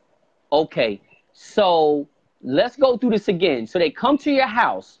situation, okay, so let's go through this again. So they come to your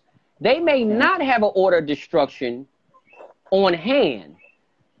house. They may not have an order of destruction on hand,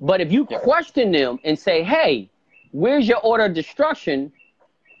 but if you question them and say, hey, where's your order of destruction?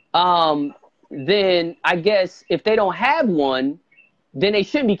 Then I guess if they don't have one, then they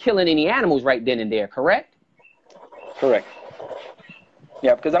shouldn't be killing any animals right then and there, correct? Correct.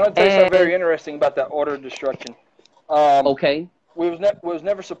 Yeah, because I'm going to tell you something very interesting about that order of destruction. Okay. We was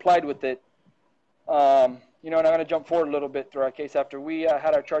never supplied with it. You know, and I'm going to jump forward a little bit through our case. After we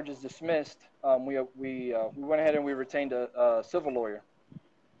had our charges dismissed, we went ahead and we retained a civil lawyer.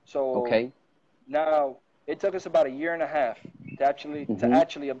 So now it took us about 1.5 years to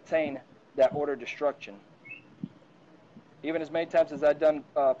actually obtain that order of destruction. Even as many times as I've done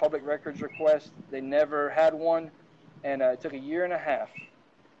public records requests, they never had one, and it took 1.5 years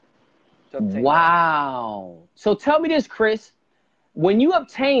to obtain Wow. That. So tell me this, Chris. When you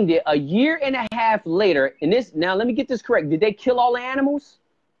obtained it 1.5 years later, and this, now let me get this correct. Did they kill all the animals?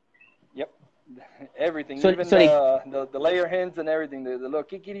 Yep. Everything. So, even the layer hens and everything, the little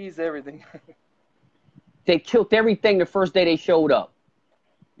kikidis, everything. They killed everything the first day they showed up.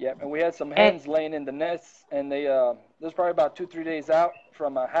 Yeah, and we had some hens laying in the nests, and they this was probably about 2-3 days out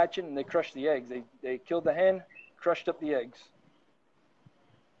from hatching, and they crushed the eggs. They killed the hen, crushed up the eggs.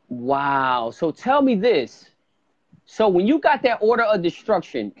 Wow. So tell me this. So when you got that order of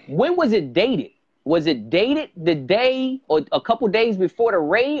destruction, when was it dated? Was it dated the day or a couple days before the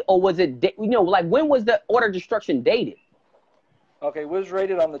raid, or was it, you know, like when was the order of destruction dated? Okay, it was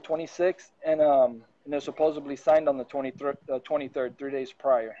raided on the 26th, and they're supposedly signed on the 23rd, 3 days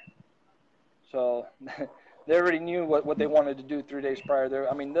prior. So they already knew what they wanted to do 3 days prior.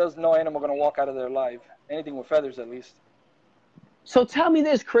 I mean, there's no animal going to walk out of there alive, anything with feathers at least. So tell me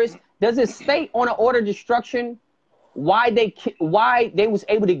this, Chris, does it state on an order of destruction why they was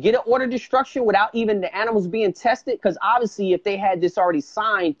able to get an order of destruction without even the animals being tested? Because obviously if they had this already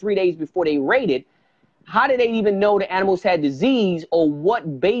signed 3 days before they raided, how did they even know the animals had disease, or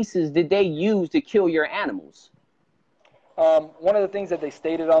what basis did they use to kill your animals? One of the things that they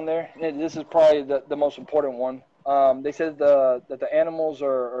stated on there, and this is probably the most important one, they said that the animals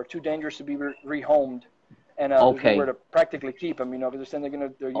are too dangerous to be rehomed, and there's nowhere to practically keep them, you know, because they're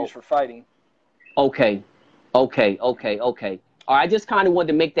saying they're used for fighting. Okay. All right, I just kind of wanted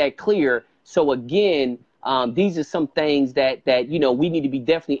to make that clear. So again, these are some things that you know we need to be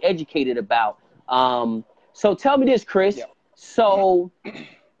definitely educated about. So tell me this, Chris. Yeah. So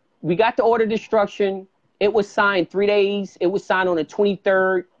we got the order of destruction. It was signed 3 days. It was signed on the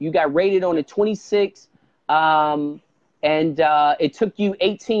 23rd. You got raided on the 26th. And it took you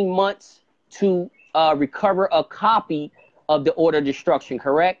 18 months to recover a copy of the order of destruction,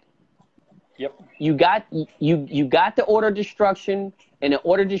 correct? Yep. You got the order of destruction, and the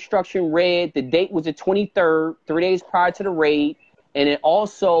order of destruction read the date was the 23rd, 3 days prior to the raid, and it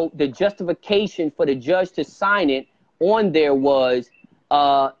also the justification for the judge to sign it on there was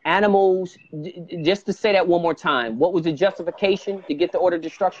animals. Just to say that one more time, what was the justification to get the order of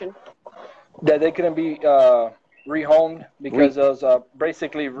destruction? That they couldn't be rehomed because it was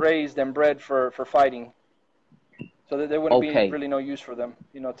basically raised and bred for fighting, so that there wouldn't be really no use for them,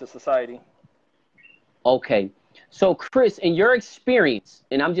 you know, to society. Okay. So, Chris, in your experience,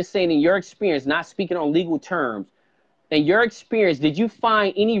 and I'm just saying in your experience, not speaking on legal terms, in your experience, did you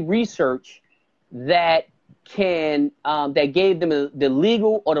find any research that that gave them the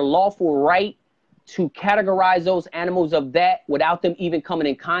legal or the lawful right to categorize those animals of that without them even coming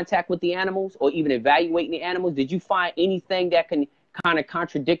in contact with the animals or even evaluating the animals? Did you find anything that can kind of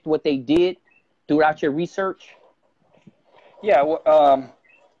contradict what they did throughout your research? Yeah, well,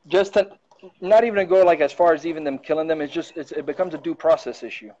 just to not even to go like as far as even them killing them, it becomes a due process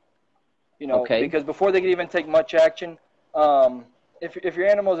issue, you know, because before they can even take much action, if your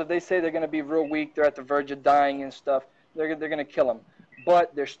animals, if they say they're going to be real weak, they're at the verge of dying and stuff, they're going to kill them,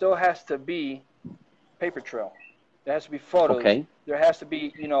 but there still has to be paper trail, there has to be photos, there has to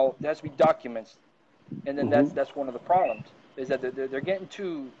be, you know, there has to be documents, and then that's one of the problems is that they're getting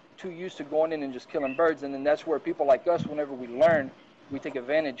too used to going in and just killing birds, and then that's where people like us, whenever we learn, we take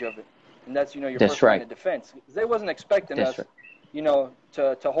advantage of it. And that's, you know, your first line of defense. They wasn't expecting us, you know,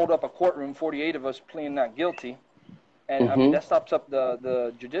 to hold up a courtroom, 48 of us pleading not guilty. And, I mean, that stops up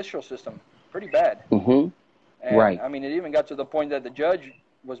the judicial system pretty bad. And, I mean, it even got to the point that the judge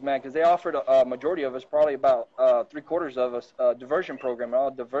was mad because they offered a majority of us, probably about 3/4 of us, a diversion program. And all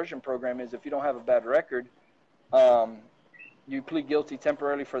a diversion program is if you don't have a bad record, you plead guilty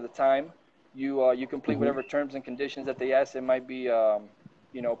temporarily for the time. You complete whatever terms and conditions that they ask. It might be,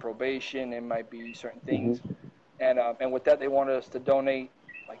 probation. It might be certain things. And with that, they wanted us to donate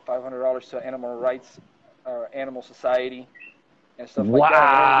like $500 to animal rights or animal society and stuff like that.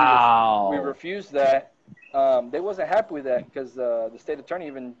 Wow. We refused that. They wasn't happy with that because the state attorney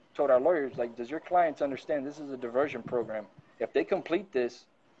even told our lawyers, like, does your clients understand this is a diversion program? If they complete this,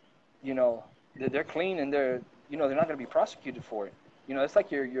 they're clean and they're not going to be prosecuted for it. It's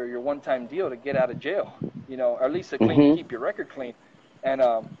like your one-time deal to get out of jail, or at least to keep your record clean. And,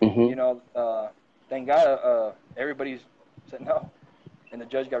 thank God everybody said no. And the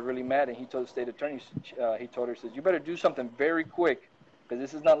judge got really mad, and he told the state attorney, he told her, says, you better do something very quick because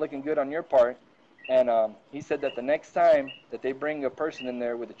this is not looking good on your part. And he said that the next time that they bring a person in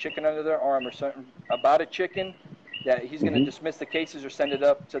there with a chicken under their arm or something about a chicken, that he's going to dismiss the cases or send it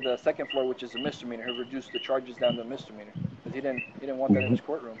up to the second floor, which is a misdemeanor. He'll reduce the charges down to a misdemeanor because he didn't want that in his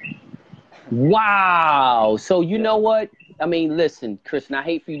courtroom. Wow. So you know what? I mean, listen, Chris, and I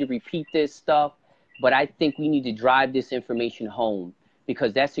hate for you to repeat this stuff, but I think we need to drive this information home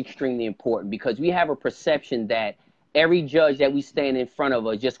because that's extremely important, because we have a perception that every judge that we stand in front of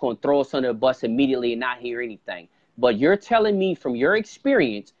are just going to throw us under the bus immediately and not hear anything. But you're telling me from your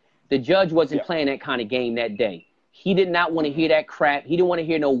experience, the judge wasn't playing that kind of game that day. He did not want to hear that crap. He didn't want to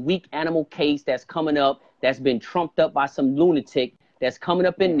hear no weak animal case that's coming up, that's been trumped up by some lunatic that's coming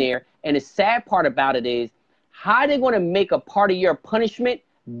up in there. And the sad part about it is, how are they going to make a part of your punishment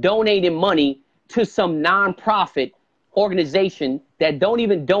donating money to some nonprofit organization that don't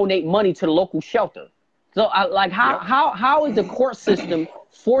even donate money to the local shelter? So, how is the court system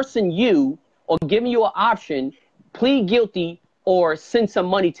forcing you or giving you an option, plead guilty or send some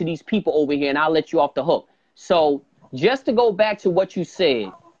money to these people over here and I'll let you off the hook? So just to go back to what you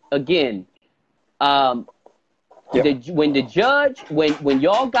said, again, when the judge, when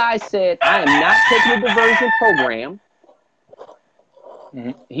y'all guys said, I am not taking a diversion program,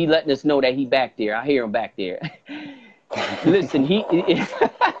 he letting us know that he back there. I hear him back there. Listen,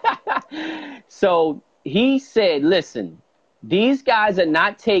 so he said, listen, these guys are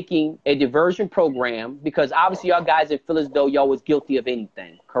not taking a diversion program because obviously y'all guys feel as though y'all was guilty of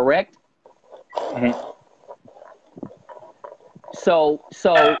anything, correct? So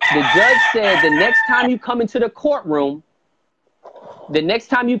the judge said the next time you come into the courtroom,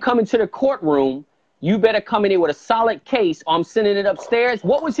 you better come in here with a solid case or I'm sending it upstairs.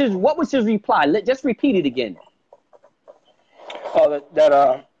 What was his reply? Just repeat it again. Oh,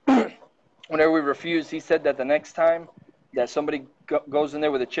 whenever we refused, he said that the next time that somebody goes in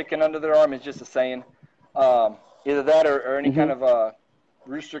there with a chicken under their arm, is just a saying. Either that or any kind of a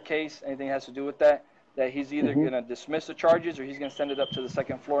rooster case, anything has to do with that he's either going to dismiss the charges or he's going to send it up to the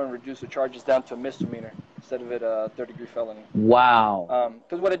second floor and reduce the charges down to a misdemeanor instead of it a third-degree felony. Wow.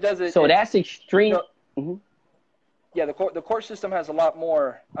 Because what it does is... So that's extreme. Yeah, the court system has a lot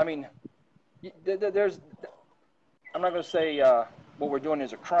more... I mean, there's... I'm not going to say what we're doing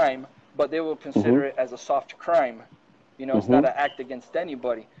is a crime, but they will consider it as a soft crime. It's not an act against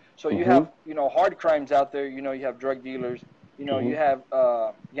anybody. So you have, hard crimes out there. You have drug dealers. You have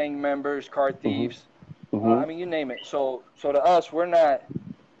gang members, car thieves. I mean, you name it. So to us, we're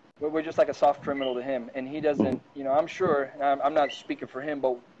just like a soft criminal to him. And he doesn't, I'm sure, and I'm not speaking for him,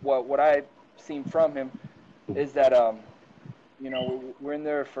 but what I've seen from him is that, we're in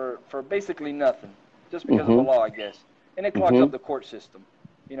there for basically nothing, just because of the law, I guess. And it clogs up the court system.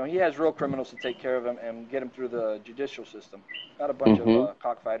 He has real criminals to take care of him and get him through the judicial system, not a bunch of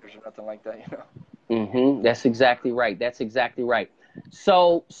cockfighters or nothing like that, That's exactly right. That's exactly right.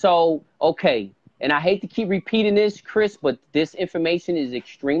 So, okay. And I hate to keep repeating this, Chris, but this information is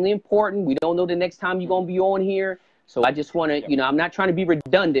extremely important. We don't know the next time you're going to be on here. So I just want to, I'm not trying to be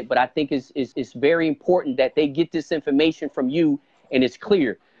redundant, but I think it's very important that they get this information from you and it's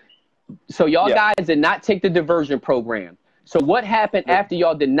clear. So y'all guys did not take the diversion program. So what happened after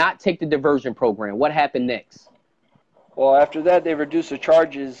y'all did not take the diversion program? What happened next? Well, after that, they reduced the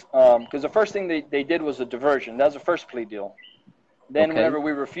charges because the first thing they did was a diversion. That was the first plea deal. Then whenever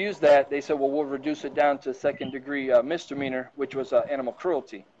we refused that, they said, well, we'll reduce it down to second-degree misdemeanor, which was animal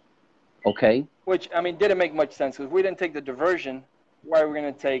cruelty. Okay. Which, I mean, didn't make much sense because we didn't take the diversion. Why are we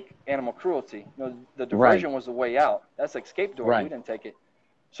going to take animal cruelty? The diversion was the way out. That's like escape door. We didn't take it.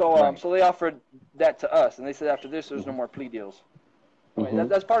 So so they offered that to us, and they said after this, there's no more plea deals. I mean,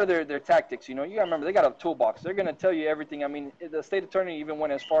 that's part of their tactics. You got to remember, they got a toolbox. They're going to tell you everything. I mean, the state attorney even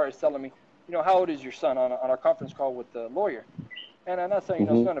went as far as telling me, how old is your son on our conference call with the lawyer? And I'm not saying,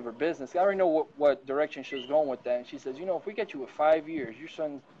 it's none of her business. I already know what direction she was going with that. And she says, if we get you with 5 years, your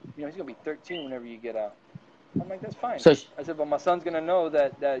son's, he's going to be 13 whenever you get out. I'm like, that's fine. So I said, but my son's gonna know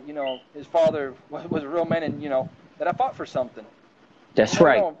that you know his father was a real man, and you know that I fought for something. that's No,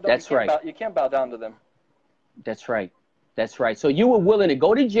 right. That's right. You can't bow down to them. That's right. That's right. So you were willing to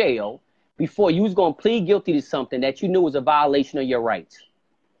go to jail before you was going to plead guilty to something that you knew was a violation of your rights.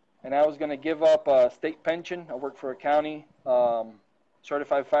 And I was going to give up a state pension. I worked for a county,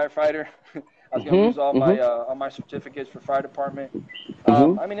 certified firefighter. I was going to lose all my certificates for fire department.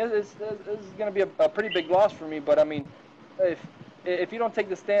 I mean, this is going to be a pretty big loss for me. But I mean, if you don't take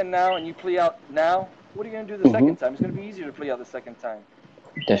the stand now and you plea out now, what are you going to do the second time? It's going to be easier to plea out the second time.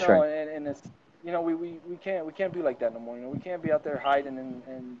 That's right. And it's, you know, we can't be like that no more. You know, we can't be out there hiding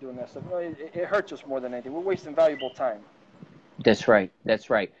and doing that stuff. You know, it hurts us more than anything. We're wasting valuable time. That's right. That's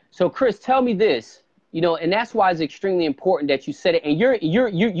right. So, Chris, tell me this, you know, and that's why it's extremely important that you said it, and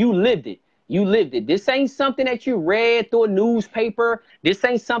you lived it. You lived it. This ain't something that you read through a newspaper. This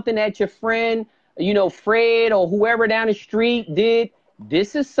ain't something that your friend, you know, Fred or whoever down the street did.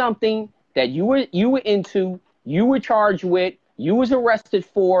 This is something that you were into, you were charged with, you was arrested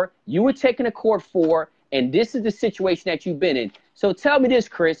for, you were taken to court for, and this is the situation that you've been in. So tell me this,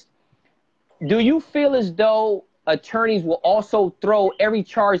 Chris, do you feel as though attorneys will also throw every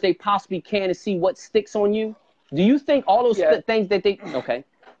charge they possibly can to see what sticks on you? Do you think all those things that they, okay.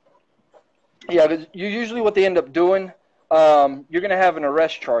 Yeah, usually what they end up doing, you're going to have an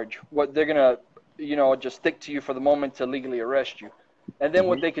arrest charge. What they're going to, you know, just stick to you for the moment to legally arrest you. And then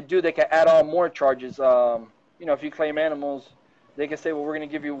what they could do, they could add on more charges. You know, if you claim animals, they can say, well, we're going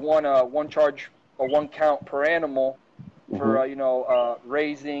to give you one charge or one count per animal for, you know,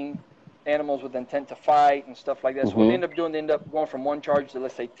 raising animals with intent to fight and stuff like that. So what they end up doing, they end up going from one charge to,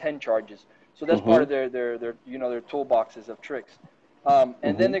 let's say, 10 charges. So that's part of their you know, their toolboxes of tricks.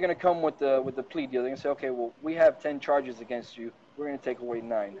 And then they're going to come with the plea deal. They're going to say, okay, well, we have 10 charges against you. We're going to take away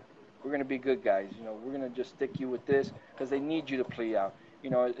 9. We're going to be good guys. You know, we're going to just stick you with this because they need you to plea out.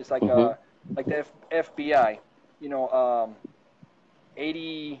 You know, it's like the FBI. You know,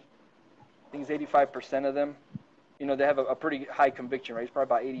 80, I think it's 85% of them. You know, they have a pretty high conviction rate. It's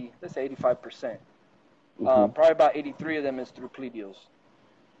probably about 80. Let's say 85%. Probably about 83 of them is through plea deals.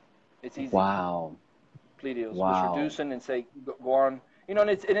 It's easy. Wow. Plea deals. Wow. Just reducing and say go on. You know, and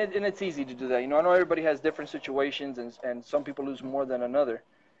it's easy to do that. You know, I know everybody has different situations, and some people lose more than another.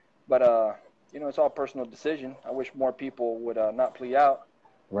 But you know, it's all personal decision. I wish more people would not plea out,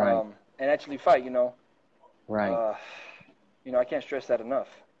 right, and actually fight. You know, right. You know, I can't stress that enough.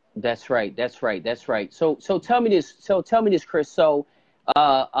 That's right. That's right. That's right. So tell me this. So tell me this, Chris. So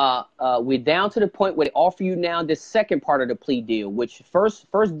we're down to the point where they offer you now this second part of the plea deal, which first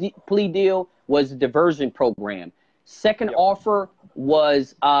plea deal was the diversion program. Second offer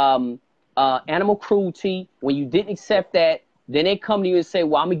was animal cruelty. When you didn't accept that, then they come to you and say,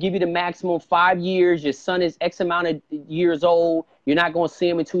 well, I'm going to give you the maximum 5 years. Your son is X amount of years old. You're not going to see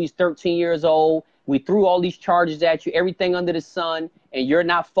him until he's 13 years old. We threw all these charges at you, everything under the sun, and you're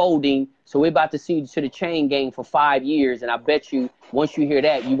not folding. So we're about to see you to the chain gang for 5 years. And I bet you, once you hear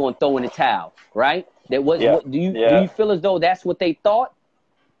that, you're going to throw in the towel, right? That was, do you feel as though that's what they thought?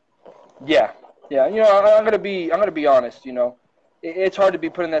 Yeah. Yeah. You know, I'm going to be honest, you know. It's hard to be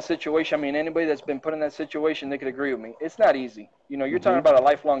put in that situation. I mean, anybody that's been put in that situation, they could agree with me. It's not easy. You know, you're talking about a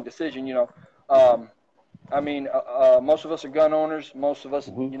lifelong decision, you know. I mean, most of us are gun owners. Most of us,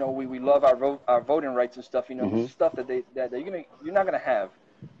 you know, we love our voting rights and stuff. You know, stuff that you're not gonna have.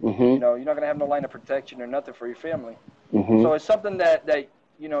 You know, you're not gonna have no line of protection or nothing for your family. So it's something that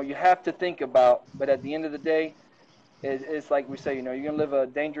you know you have to think about. But at the end of the day, it's like we say, you know, you're gonna live a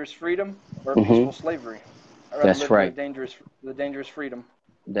dangerous freedom or a peaceful slavery. That's right. The dangerous freedom.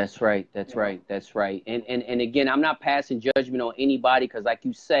 That's right. That's right. That's right. And again, I'm not passing judgment on anybody because, like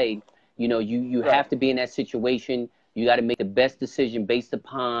you say, you know, you have to be in that situation. You got to make the best decision based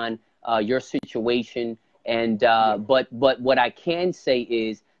upon your situation. And but what I can say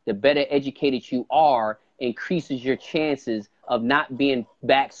is the better educated you are increases your chances of not being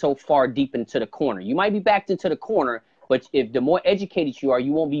back so far deep into the corner. You might be backed into the corner, but if the more educated you are,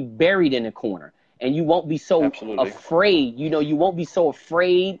 you won't be buried in the corner. And you won't be so afraid, you know, you won't be so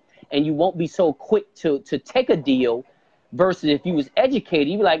afraid and you won't be so quick to take a deal versus if you was educated,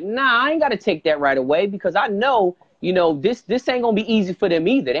 you'd be like, nah, I ain't got to take that right away because I know, you know, this ain't going to be easy for them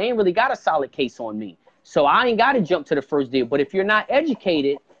either. They ain't really got a solid case on me. So I ain't got to jump to the first deal. But if you're not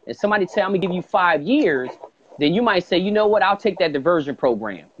educated and somebody say, I'm going to give you 5 years, then you might say, you know what, I'll take that diversion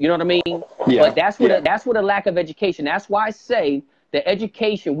program. You know what I mean? Yeah. But that's what a lack of education. That's why I say, the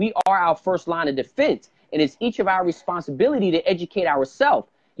education, we are our first line of defense, and it's each of our responsibility to educate ourselves.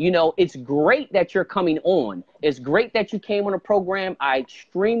 you know, it's great that you're coming on. It's great that you came on the program. I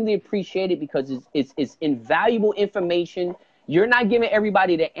extremely appreciate it because it's invaluable information. You're not giving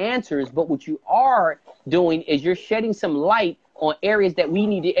everybody the answers, but what you are doing is you're shedding some light on areas that we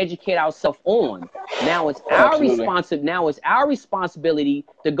need to educate ourselves on. Now it's our responsibility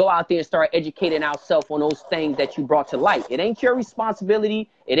to go out there and start educating ourselves on those things that you brought to light. It ain't your responsibility.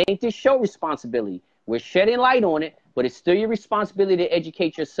 It ain't the show responsibility. We're shedding light on it, but it's still your responsibility to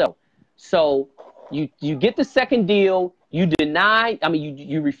educate yourself. So you get the second deal. You deny. I mean,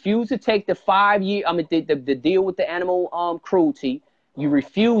 you refuse to take the 5 year. I mean, the deal with the animal cruelty. You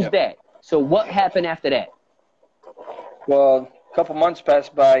refuse that. So what happened after that? Well, a couple months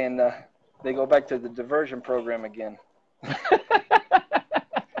passed by, and they go back to the diversion program again.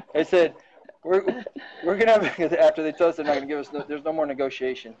 They said, we're gonna have, after they told us they're not gonna give us, there's no more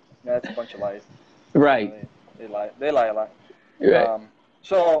negotiation. Yeah, that's a bunch of lies. Right. You know, they lie a lot. Right.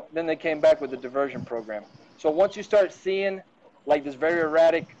 So then they came back with the diversion program. So once you start seeing like this very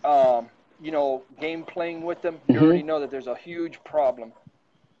erratic, you know, game playing with them, you already know that there's a huge problem.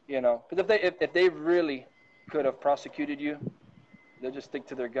 You know, because if they really could have prosecuted you, they'll just stick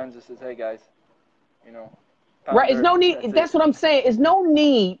to their guns and says, hey guys, you know. Right. It's no need. That's what I'm saying. It's no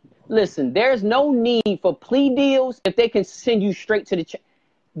need. Listen, there's no need for plea deals if they can send you straight to the.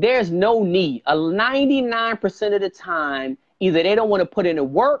 There's no need. 99% of the time, either they don't want to put in the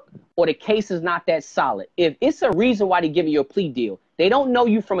work or the case is not that solid. If it's a reason why they're giving you a plea deal, they don't know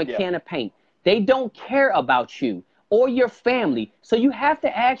you from a can of paint. They don't care about you or your family. So you have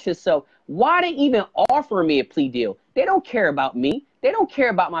to ask yourself, why they even offer me a plea deal? They don't care about me. They don't care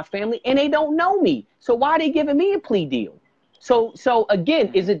about my family, and they don't know me. So why are they giving me a plea deal? So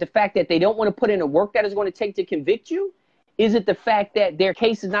again, is it the fact that they don't want to put in the work that is going to take to convict you? Is it the fact that their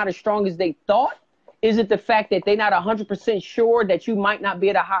case is not as strong as they thought? Is it the fact that they're not 100% sure that you might not be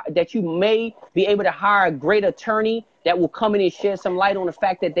able to hire, that you may be able to hire a great attorney that will come in and shed some light on the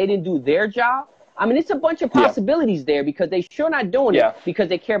fact that they didn't do their job? I mean, it's a bunch of possibilities there because they sure not doing it because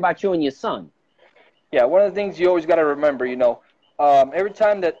they care about you and your son. Yeah, one of the things you always got to remember, you know, every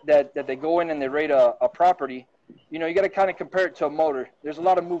time that they go in and they raid a property, you know, you got to kind of compare it to a motor. There's a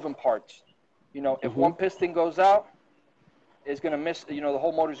lot of moving parts. You know, if one piston goes out, it's going to miss, you know, the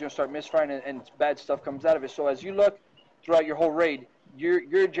whole motor's going to start misfiring and bad stuff comes out of it. So as you look throughout your whole raid,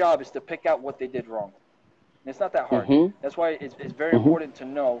 your job is to pick out what they did wrong. And it's not that hard. That's why it's very important to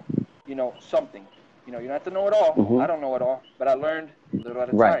know, you know, something. You know, you don't have to know it all. I don't know it all, but I learned a little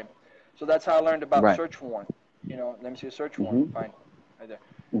at a time. So that's how I learned about search warrant. You know, let me see a search warrant. Fine, right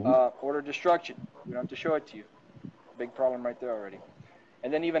there. Order of destruction. We don't have to show it to you. Big problem right there already.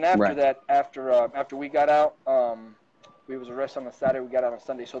 And then even after that, after we got out, we was arrested on a Saturday. We got out on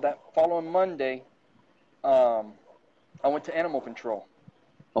Sunday. So that following Monday, I went to animal control.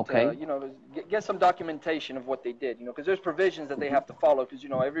 Okay. To, you know, get some documentation of what they did. You know, because there's provisions that they have to follow. Because you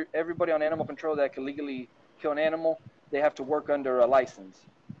know, everybody on animal control that can legally kill an animal, they have to work under a license.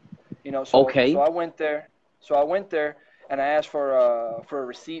 You know, so I went there. So I went there and I asked for a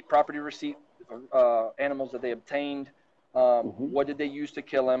receipt, property receipt, animals that they obtained. What did they use to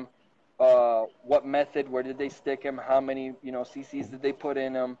kill him? What method? Where did they stick him? How many, you know, cc's did they put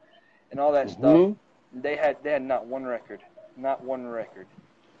in him? And all that stuff. They had not one record. Not one record.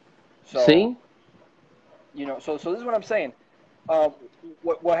 So, see, you know, so this is what I'm saying.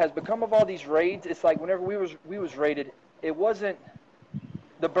 What has become of all these raids? It's like whenever we was raided, it wasn't.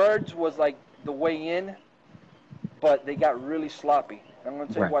 The birds was like the way in, but they got really sloppy. I'm going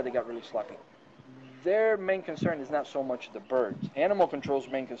to tell you why they got really sloppy. Their main concern is not so much the birds. Animal control's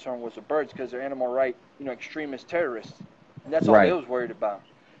main concern was the birds because they're animal right, you know, extremist terrorists, and that's all they was worried about.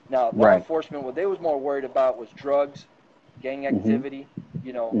 Now, law enforcement, what they was more worried about was drugs, gang activity,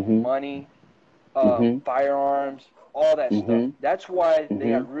 you know, money, firearms, all that stuff. That's why they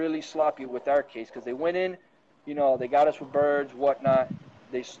got really sloppy with our case because they went in, you know, they got us with birds, whatnot.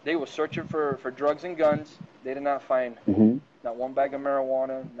 They were searching for drugs and guns. They did not find not one bag of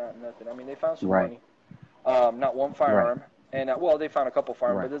marijuana, not nothing. I mean, they found some money, not one firearm, and well, they found a couple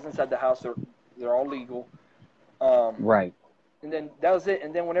firearms, but those inside the house, they're all legal. And then that was it.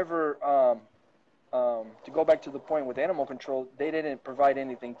 And then whenever to go back to the point with animal control, they didn't provide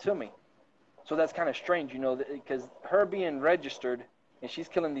anything to me. So that's kind of strange, you know, because her being registered and she's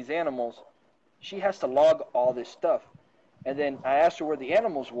killing these animals, she has to log all this stuff. And then I asked her where the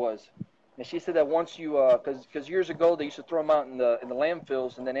animals was, and she said that once you, because years ago they used to throw them out in the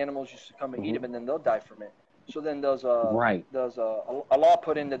landfills, and then animals used to come and eat them, and then they'll die from it. So then there's a law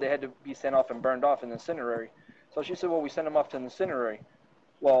put in that they had to be sent off and burned off in the incinerary. So she said, well, we sent them off to the incinerary.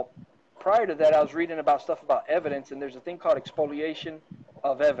 Well, prior to that, I was reading about stuff about evidence, and there's a thing called exfoliation,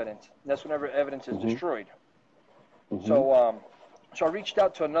 of evidence. That's whenever evidence is destroyed. Mm-hmm. So I reached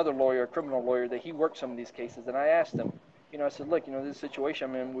out to another lawyer, a criminal lawyer, that he worked some of these cases, and I asked him, I said, look, this situation,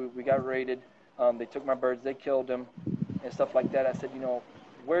 I mean, we got raided. They took my birds, they killed them, and stuff like that. I said,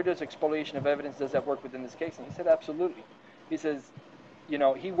 where does expoliation of evidence, does that work within this case? And he said, absolutely. He says,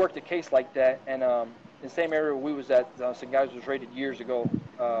 he worked a case like that, and in the same area we was at, some guys was raided years ago,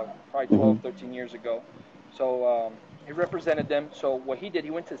 probably 12, 13 years ago. So he represented them. So what he did,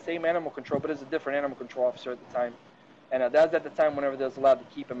 he went to the same animal control, but as a different animal control officer at the time. And that was at the time whenever they was allowed to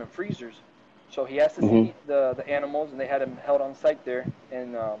keep them in freezers. So he asked to see the animals, and they had him held on site there,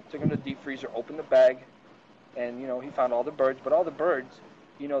 and took him to the deep freezer, opened the bag, and, he found all the birds. But all the birds,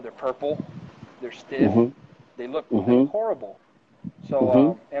 they're purple, they're stiff, they look horrible.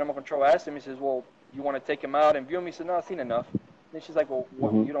 So animal control asked him, he says, well, you want to take him out and view him? He said, no, I've seen enough. And then she's like, well,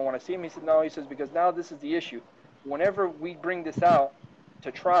 you don't want to see him? He said, no. He says, because now this is the issue. Whenever we bring this out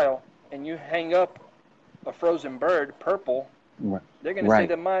to trial and you hang up a frozen bird, purple, they're going to say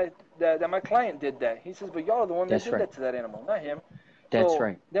that my client did that. He says, but y'all are the one that did that to that animal, not him. That's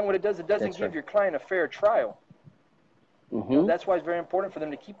right. Then what it does, it doesn't give your client a fair trial. That's why it's very important for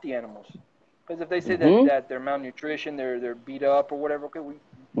them to keep the animals. Because if they say that they're malnutrition, they're beat up or whatever, okay, we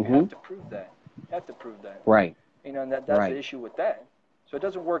have to prove that. You have to prove that. Right. And that's the issue with that. So it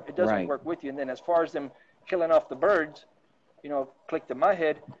doesn't work. It doesn't work with you. And then as far as them killing off the birds, clicked in my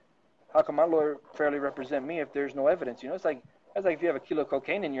head, how can my lawyer fairly represent me if there's no evidence? It's like if you have a kilo of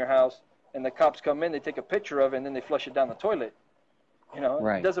cocaine in your house and the cops come in, they take a picture of it, and then they flush it down the toilet.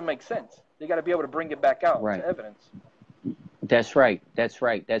 It doesn't make sense. They got to be able to bring it back out to evidence. That's right. That's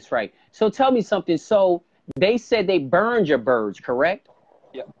right. That's right. So tell me something. So they said they burned your birds, correct?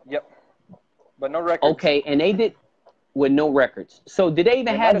 Yep. But no records. Okay, and they did with no records. So did they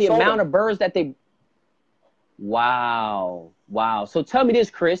even have the amount of birds that they? Wow. So tell me this,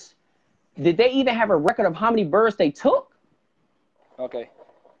 Chris. Did they even have a record of how many birds they took? Okay.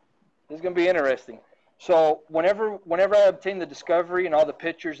 This is going to be interesting. So whenever I obtain the discovery and all the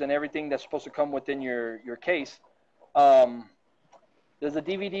pictures and everything that's supposed to come within your case, there's a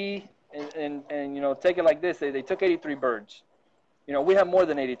DVD, and take it like this. They took 83 birds. We have more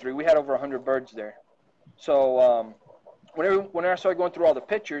than 83. We had over 100 birds there. So when I started going through all the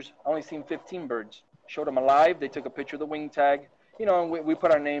pictures, I only seen 15 birds. Showed them alive. They took a picture of the wing tag. And we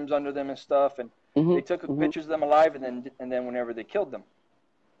put our names under them and stuff, and they took pictures of them alive, and then whenever they killed them.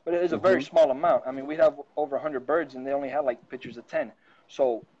 But it is a very small amount. I mean, we have over 100 birds, and they only had like pictures of 10.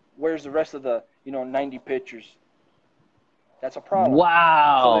 So where's the rest of the 90 pictures? That's a problem.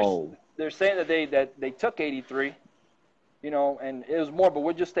 Wow. So they're saying that they took 83, and it was more, but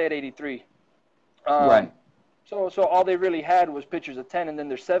we'll just stay at 83. Right. So all they really had was pictures of 10, and then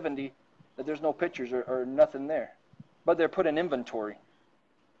there's 70 that there's no pictures or nothing there. But they're put in inventory,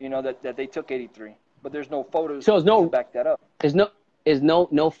 that they took 83. But there's no photos to back that up. There's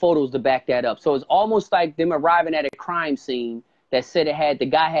no photos to back that up. So it's almost like them arriving at a crime scene that said the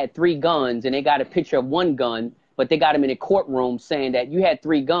guy had 3 guns, and they got a picture of 1 gun, but they got him in a courtroom saying that you had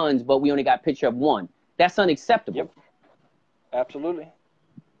 3 guns, but we only got a picture of 1. That's unacceptable. Yep. Absolutely.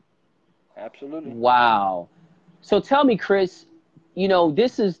 Wow. So tell me, Chris,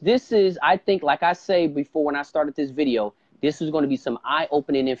 this is, I think, like I said before when I started this video, this is going to be some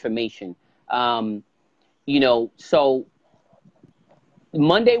eye-opening information. So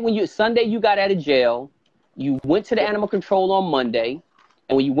Sunday you got out of jail, you went to the animal control on Monday,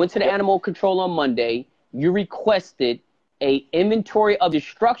 and when you went to the animal control on Monday, you requested a inventory of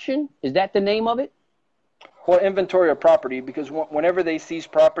destruction. Is that the name of it? Well, inventory of property, because whenever they seize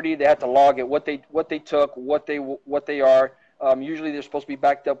property, they have to log it, what they took, what they are. Usually they're supposed to be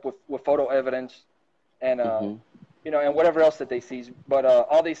backed up with photo evidence and, and whatever else that they seized. But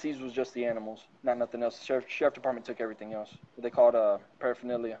all they seized was just the animals, not nothing else. The sheriff department took everything else. They called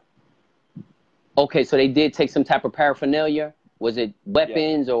paraphernalia. Okay, so they did take some type of paraphernalia? Was it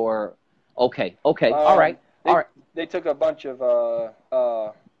weapons or? Okay, all right. They took a bunch of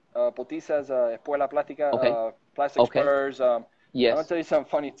potizas, espuela plástica, plastic spurs. Yes. I'll tell you something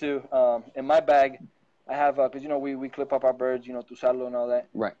funny too. In my bag, I have, because, we clip up our birds, tusarlo and all that.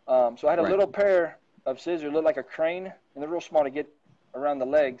 Right. So I had a little pair of scissors, look like a crane, and they're real small to get around the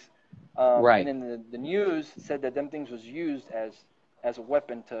legs. Right. And then the news said that them things was used as a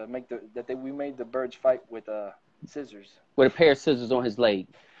weapon to make we made the birds fight with scissors. With a pair of scissors on his leg.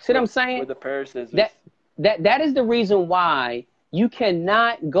 See what I'm saying? With a pair of scissors. That is the reason why you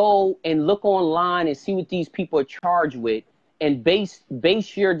cannot go and look online and see what these people are charged with and base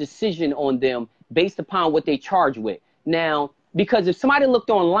your decision on them based upon what they charge with. Now, because if somebody looked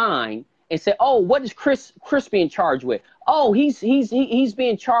online and say, oh, what is Chris being charged with? Oh, he's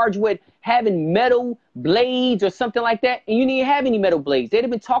being charged with having metal blades or something like that. And you didn't have any metal blades. They'd have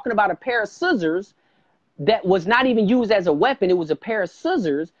been talking about a pair of scissors that was not even used as a weapon. It was a pair of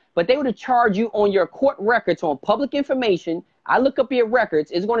scissors, but they would have charged you on your court records on public information. I look up your records.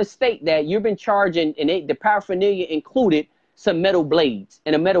 It's going to state that you've been charging, and the paraphernalia included some metal blades,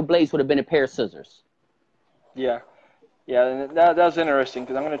 and the metal blades would have been a pair of scissors. Yeah. Yeah, that was interesting,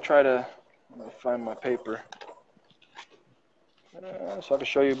 because I'm going to try to find my paper. So I can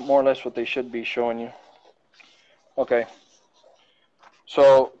show you more or less what they should be showing you. Okay.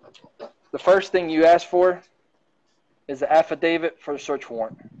 So the first thing you ask for is the affidavit for the search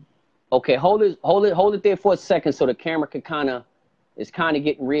warrant. Okay, hold it there for a second so the camera can is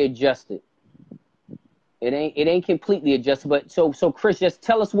getting readjusted. It ain't completely adjusted, but so Chris, just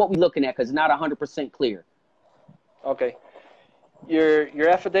tell us what we're looking at, because it's not 100% clear. Okay. Your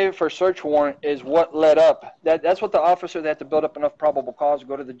affidavit for a search warrant is what led up. That's what the officer, they have to build up enough probable cause,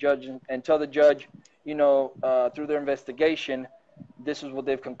 go to the judge and tell the judge, through their investigation, this is what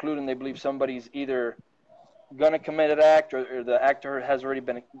they've concluded, and they believe somebody's either going to commit an act or the act has already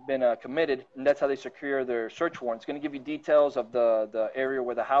been committed, and that's how they secure their search warrant. It's going to give you details of the area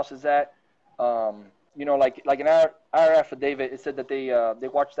where the house is at. Like in our affidavit, it said that they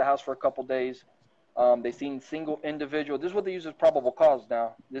watched the house for a couple days. They seen single individual. This is what they use as probable cause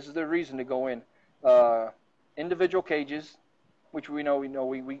now. This is their reason to go in. Individual cages, which we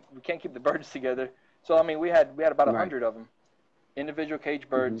can't keep the birds together. So I mean, we had about 100 of them. Individual cage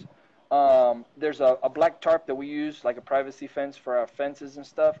birds. There's a black tarp that we use, like a privacy fence for our fences and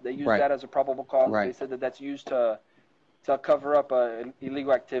stuff. They use that as a probable cause. They said that that's used to cover up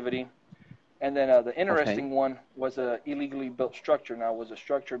illegal activity. And then the interesting one was a illegally built structure. Now, was a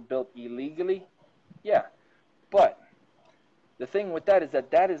structure built illegally? Yeah, but the thing with that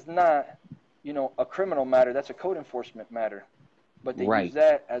is not, a criminal matter. That's a code enforcement matter. But they use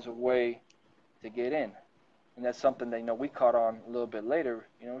that as a way to get in. And that's something that, we caught on a little bit later.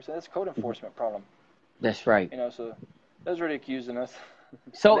 So that's a code enforcement problem. That's right. So that's really accusing us.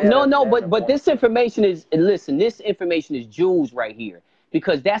 So, but this information is, listen, this information is jewels right here,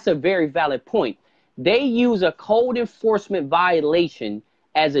 because that's a very valid point. They use a code enforcement violation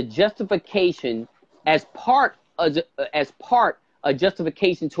as a justification, as part a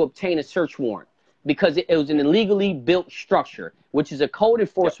justification to obtain a search warrant, because it was an illegally built structure, which is a code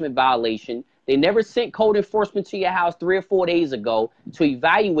enforcement violation. They never sent code enforcement to your house 3 or 4 days ago to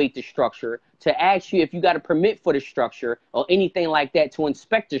evaluate the structure, to ask you if you got a permit for the structure or anything like that, to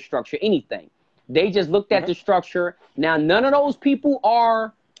inspect the structure, anything. They just looked at the structure. Now, none of those people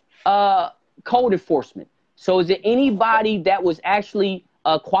are code enforcement. So is there anybody that was actually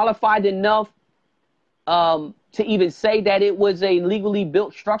qualified enough to even say that it was a legally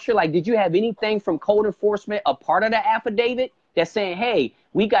built structure? Like, did you have anything from code enforcement, a part of the affidavit, that's saying, hey,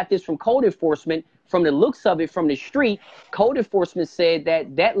 we got this from code enforcement, from the looks of it, from the street, code enforcement said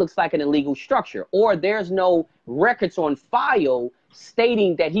that looks like an illegal structure, or there's no records on file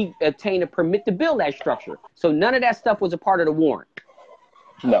stating that he obtained a permit to build that structure? So none of that stuff was a part of the warrant?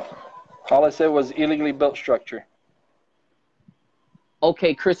 No. All I said was illegally built structure.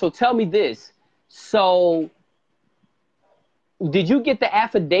 Okay, Chris, so tell me this. So did you get the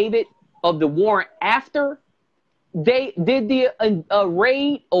affidavit of the warrant after they did the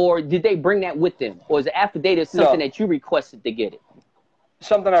raid, or did they bring that with them? Or is the affidavit something that you requested to get it?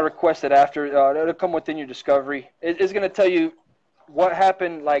 Something I requested after. It'll come within your discovery. It's going to tell you what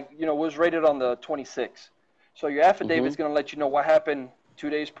happened, was raided on the 26th. So your affidavit is going to let you know what happened 2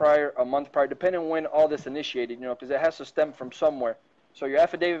 days prior, a month prior, depending on when all this initiated, because it has to stem from somewhere. So your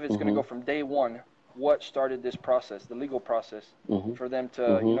affidavit is going to go from day one, what started this process, the legal process, for them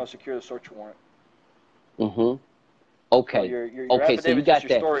to, secure the search warrant. Okay. So your so you got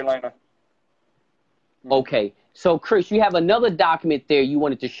your storyline. Okay. So, Chris, you have another document there you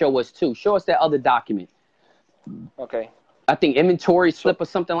wanted to show us, too. Show us that other document. Okay. I think inventory slip or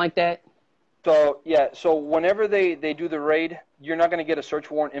something like that. So, yeah. So whenever they do the raid, you're not going to get a search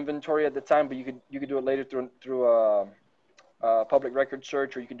warrant inventory at the time, but you could do it later through a public record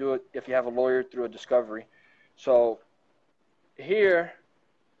search, or you can do it if you have a lawyer through a discovery. So here,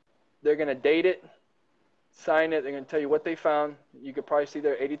 they're going to date it, sign it. They're going to tell you what they found. You could probably see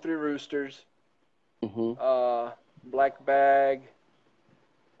there 83 roosters, black bag,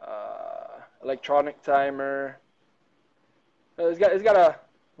 electronic timer. It's got a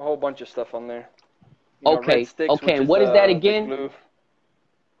whole bunch of stuff on there. Okay. And what is that again?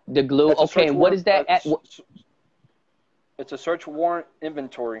 The glue. Okay. And what is that? It's a search warrant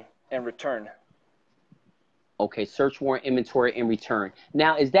inventory and return. Okay, search warrant, inventory, and return.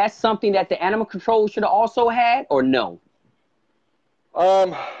 Now, is that something that the animal control should have also had, or no?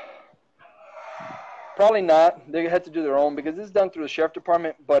 Probably not. They had to do their own because this is done through the sheriff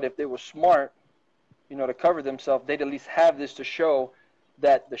department. But if they were smart, you know, to cover themselves, they'd at least have this to show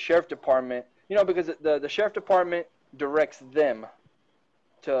that the sheriff department, you know, because the sheriff department directs them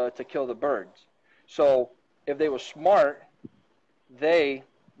to kill the birds. So if they were smart, they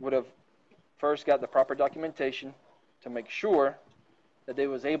would have first got the proper documentation to make sure that they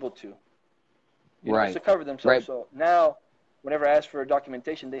was able to, you know, to cover themselves. Right. So now, whenever I ask for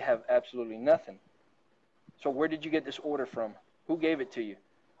documentation, they have absolutely nothing. So where did you get this order from? Who gave it to you?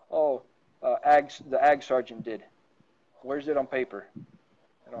 Oh, the ag sergeant did. Where's it on paper?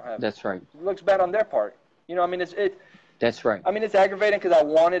 I don't have it. That's right. It looks bad on their part. You know, I mean, That's right. I mean, it's aggravating because I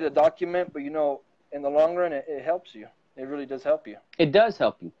wanted a document, but, you know, in the long run, it helps you. It really does help you. It does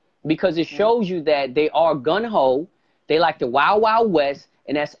help you because it shows you that they are gun-ho. They like the wild, wild west,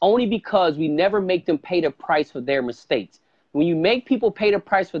 and that's only because we never make them pay the price for their mistakes. When you make people pay the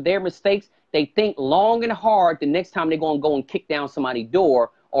price for their mistakes, they think long and hard the next time they're going to go and kick down somebody's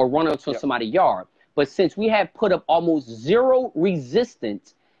door or run into somebody's yard. But since we have put up almost zero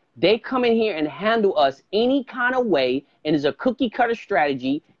resistance, they come in here and handle us any kind of way, and it's a cookie-cutter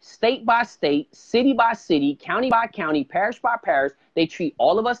strategy, state by state, city by city, county by county, parish by parish. They treat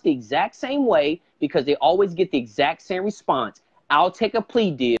all of us the exact same way because they always get the exact same response. I'll take a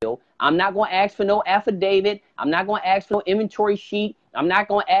plea deal. I'm not going to ask for no affidavit. I'm not going to ask for no inventory sheet. I'm not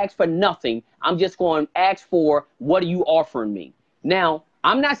going to ask for nothing. I'm just going to ask for, what are you offering me? Now,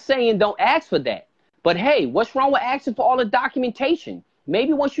 I'm not saying don't ask for that. But, hey, what's wrong with asking for all the documentation?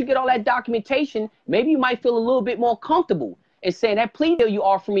 Maybe once you get all that documentation, maybe you might feel a little bit more comfortable in saying that plea deal you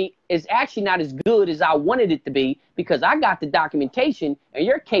offer me is actually not as good as I wanted it to be because I got the documentation and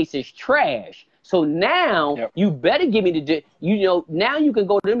your case is trash. So now you better give me the, now you can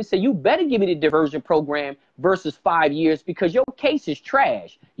go to them and say, you better give me the diversion program versus 5 years because your case is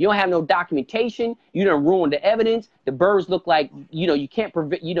trash. You don't have no documentation. You done ruined the evidence. The birds look like, you can't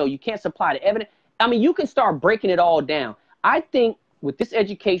prevent, you can't supply the evidence. I mean, you can start breaking it all down. I think with this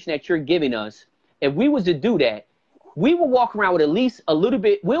education that you're giving us, if we was to do that, we will walk around with at least a little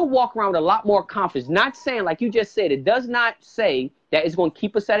bit, we'll walk around with a lot more confidence. Not saying, like you just said, it does not say that it's going to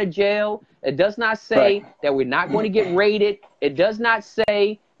keep us out of jail. It does not say that we're not going to get raided. It does not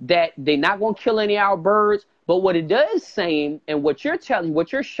say that they're not going to kill any of our birds. But what it does say, and what you're telling,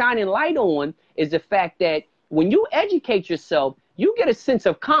 what you're shining light on, is the fact that when you educate yourself, you get a sense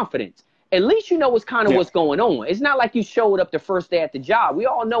of confidence. At least you know what's kind of what's going on. It's not like you showed up the first day at the job. We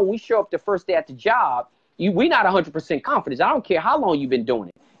all know when we show up the first day at the job, we're not 100% confident. I don't care how long you've been doing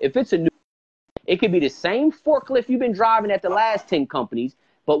it. If it's a new, it could be the same forklift you've been driving at the last 10 companies,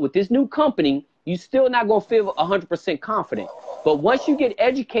 but with this new company, you still not going to feel 100% confident. But once you get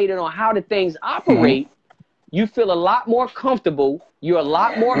educated on how the things operate, you feel a lot more comfortable. You're a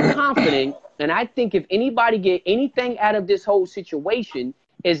lot more confident. And I think if anybody get anything out of this whole situation,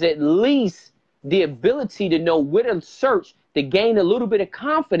 is at least the ability to know where to search to gain a little bit of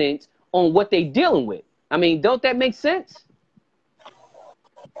confidence on what they're dealing with. I mean, don't that make sense?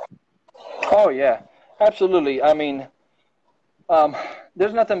 Oh, yeah, absolutely. I mean,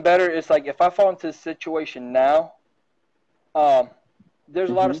 there's nothing better. It's like if I fall into this situation now,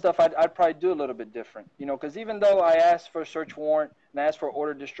 there's a lot of stuff I'd probably do a little bit different, because even though I asked for a search warrant and I asked for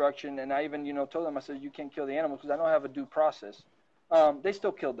order of destruction and I even, told them, I said, you can't kill the animals because I don't have a due process. They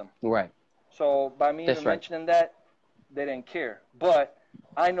still killed them. Right. So by me even mentioning that, they didn't care. But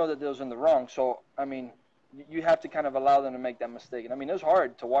I know that they was in the wrong. So, I mean, you have to kind of allow them to make that mistake. And I mean, it's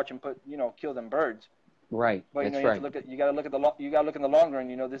hard to watch them kill them birds. Right. But you have to look at, you got to look in the long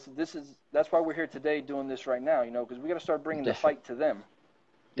run. That's why we're here today doing this right now. Because we got to start bringing the fight to them.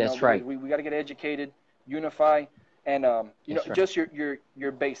 That's right. We got to get educated, unify, and just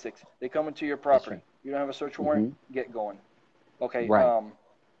your basics. They come into your property. You don't have a search warrant, get going. Okay. Right.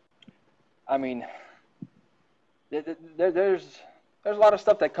 I mean, there's a lot of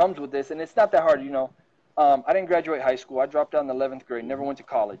stuff that comes with this, and it's not that hard. I didn't graduate high school. I dropped out in the 11th grade. Never went to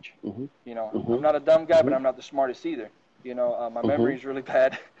college. I'm not a dumb guy, but I'm not the smartest either. My memory is really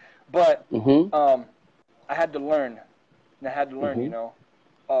bad, but I had to learn, and I had to learn.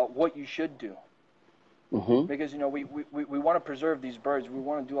 What you should do. Because we want to preserve these birds. We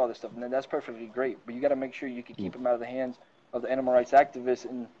want to do all this stuff, and that's perfectly great. But you got to make sure you can keep them out of the hands of the animal rights activists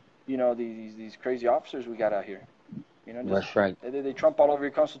and these crazy officers we got out here. That's right. They trump all over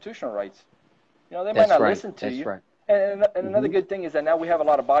your constitutional rights. They might not listen to you. Right. And another good thing is that now we have a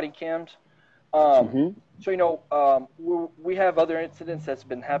lot of body cams. So we have other incidents that's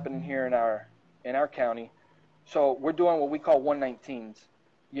been happening here in our county So we're doing what we call 119s.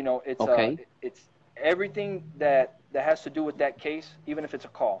 You know, Okay. it's everything that has to do with that case, even if it's a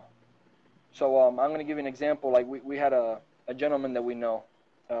call. So I'm going to give you an example. Like we had a gentleman that we know,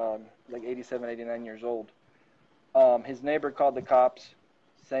 like 87, 89 years old. His neighbor called the cops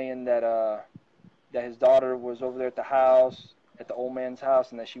saying that his daughter was over there at the house, at the old man's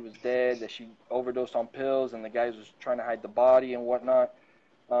house, and that she was dead, that she overdosed on pills, and the guy was trying to hide the body and whatnot.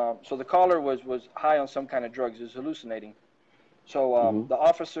 So the caller was high on some kind of drugs. He was hallucinating. So the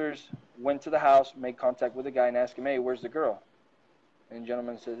officers went to the house, made contact with the guy, and asked him, "Hey, where's the girl?" And the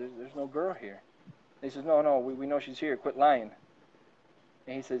gentleman says, "There's no girl here." He says, "No, we know she's here. Quit lying."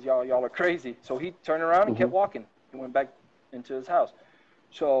 And he says, "Y'all are crazy." So he turned around and kept walking. He went back into his house.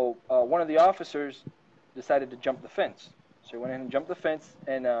 So one of the officers decided to jump the fence. So he went in and jumped the fence,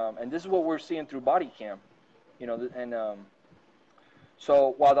 and this is what we're seeing through body cam, you know. And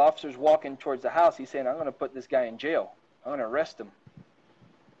so while the officer's walking towards the house, he's saying, "I'm going to put this guy in jail. I'm going to arrest him."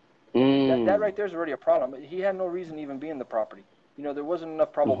 That right there is already a problem. He had no reason to even be in the property. You know, there wasn't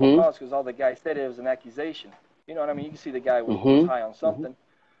enough probable cause because all the guy said it was an accusation. You know what I mean? You can see the guy was high on something.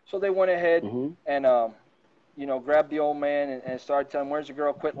 So they went ahead and you know, grabbed the old man and started telling him, "Where's the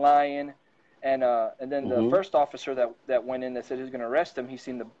girl? Quit lying." And then the first officer that went in that said he was going to arrest him, he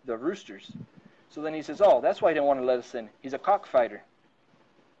seen the roosters. So then he says, "Oh, that's why he didn't want to let us in. He's a cockfighter."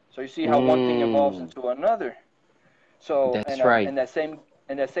 So you see how one thing evolves into another. So That's right. and that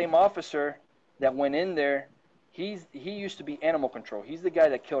same officer that went in there, he used to be animal control. He's the guy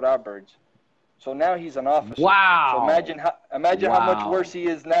that killed our birds. So now he's an officer. Wow. So imagine how much worse he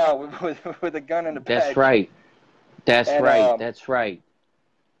is now with a gun and a badge. That's right. That's right.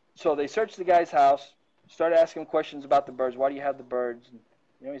 So they searched the guy's house, started asking him questions about the birds. Why do you have the birds? And,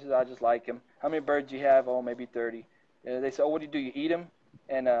 you know, he says, "I just like them." "How many birds do you have?" "Oh, maybe 30. They said, "Oh, what do you do? You eat them?"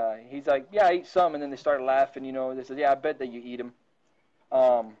 And he's like, "Yeah, I eat some." And then they started laughing. You know, they said, "Yeah, I bet that you eat them."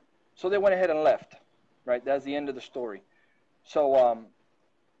 So they went ahead and left. Right, that's the end of the story. So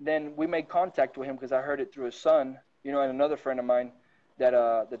then we made contact with him because I heard it through his son, you know, and another friend of mine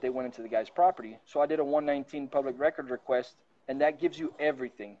that they went into the guy's property. So I did a 119 public record request, and that gives you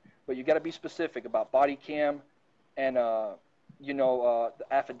everything. But you got to be specific about body cam and, you know,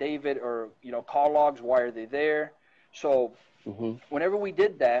 the affidavit or, you know, call logs. Why are they there? So whenever we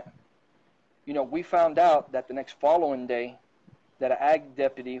did that, you know, we found out that the next following day that an ag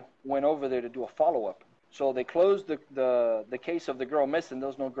deputy went over there to do a follow-up. So they closed the case of the girl missing. There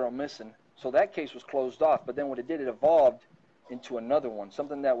was no girl missing. So that case was closed off. But then what it did, it evolved into another one,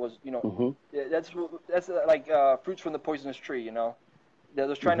 something that was, you know, that's like fruits from the poisonous tree, you know. That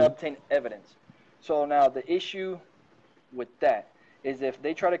was trying to obtain evidence. So now the issue with that is if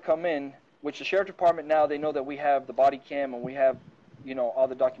they try to come in, which the sheriff department now, they know that we have the body cam and we have, you know, all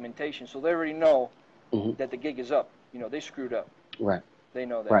the documentation. So they already know that the gig is up. You know, they screwed up. Right. They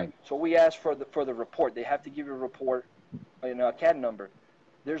know that. Right. So we asked for the report. They have to give you a report, you know, a CAD number.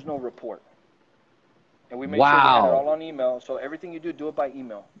 There's no report. And we made sure we had it all on email. So everything you do it by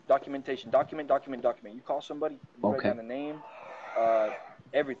email. Documentation. Document. You call somebody, you write down the name,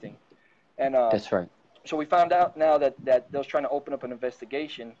 everything. And that's right. So we found out now that they was trying to open up an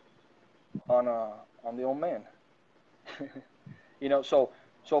investigation on the old man. You know, so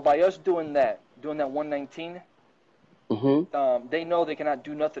by us doing that 119, they know they cannot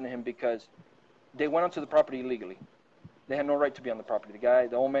do nothing to him because they went onto the property illegally. They had no right to be on the property.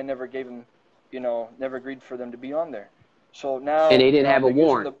 The old man never gave him, you know, never agreed for them to be on there. So now, and they didn't have a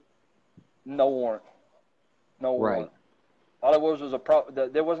warrant. No warrant. No warrant. All it was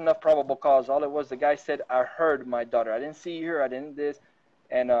there wasn't enough probable cause. All it was, the guy said, "I heard my daughter. I didn't see her. I didn't this,"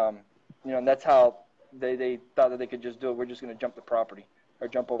 and you know, and that's how they thought that they could just do it. We're just going to jump the property or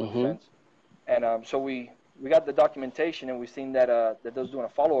jump over the fence. And so we got the documentation, and we've seen that that they was doing a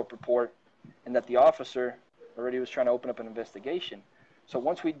follow-up report, and that the officer already was trying to open up an investigation. So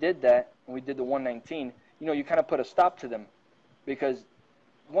once we did that, and we did the 119, you know, you kind of put a stop to them, because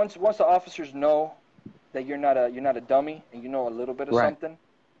once the officers know that you're not a dummy and you know a little bit of something,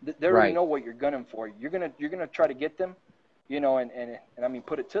 they already know what you're gunning for. You're gonna try to get them, you know, and I mean,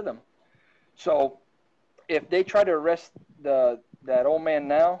 put it to them. So if they try to arrest that old man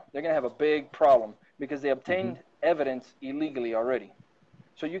now, they're gonna have a big problem because they obtained evidence illegally already.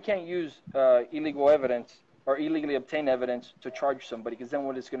 So you can't use illegal evidence or illegally obtained evidence to charge somebody, because then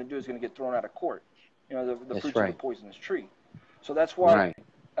what it's going to do is going to get thrown out of court. You know, the fruits of the poisonous tree. So that's why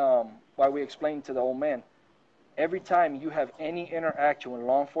why we explained to the old man, every time you have any interaction with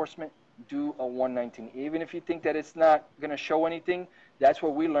law enforcement, do a 119. Even if you think that it's not going to show anything, that's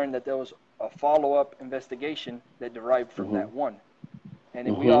where we learned that there was a follow-up investigation that derived from that one.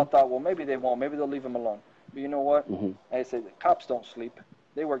 And we all thought, well, maybe they won't. Maybe they'll leave him alone. But you know what? Mm-hmm. I say the cops don't sleep.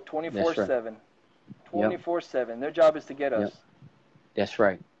 They work 24/7. 24/7. Their job is to get us. Yep. That's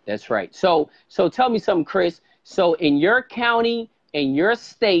right. That's right. So tell me something, Chris. So in your county, in your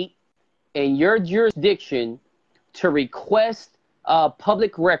state, in your jurisdiction, to request a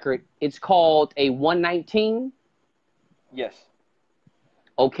public record, it's called a 119? Yes.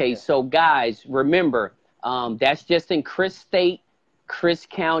 Okay, yes. So guys, remember, that's just in Chris State, Chris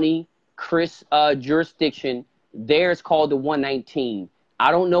County, Chris jurisdiction. There's called the 119.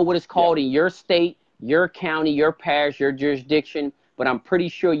 I don't know what it's called in your state, your county, your parish, your jurisdiction, but I'm pretty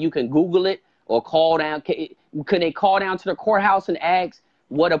sure you can Google it or call down. Can they call down to the courthouse and ask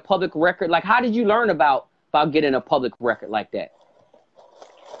what a public record, like how did you learn about getting a public record like that?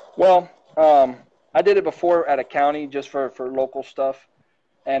 Well, I did it before at a county just for local stuff.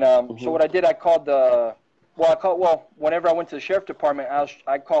 And so what I did, I called whenever I went to the sheriff department,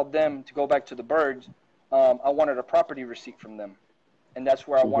 I called them to go back to the birds. I wanted a property receipt from them. And that's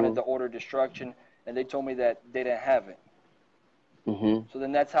where I wanted the order of destruction. And they told me that they didn't have it. So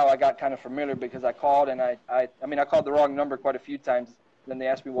then that's how I got kind of familiar, because I called and I called the wrong number quite a few times. Then they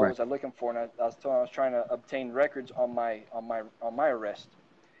asked me what was I looking for, and I was told I was trying to obtain records on my arrest.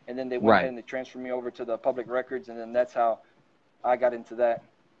 And then they went ahead and they transferred me over to the public records, and then that's how I got into that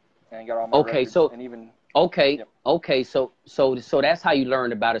and got all my records. So that's how you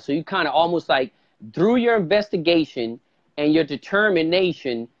learned about it. So you kind of almost like through your investigation and your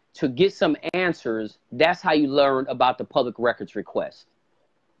determination to get some answers, that's how you learned about the public records request.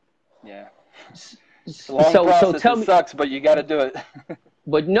 Yeah. It's a long process. It sucks, but you got to do it.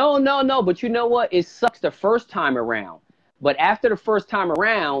 But no. But you know what? It sucks the first time around. But after the first time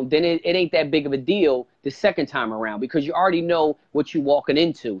around, then it ain't that big of a deal the second time around, because you already know what you're walking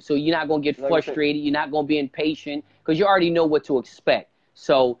into. So you're not going to get frustrated. You're not going to be impatient because you already know what to expect.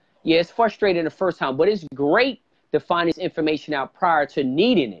 So, yeah, it's frustrating the first time, but it's great to find this information out prior to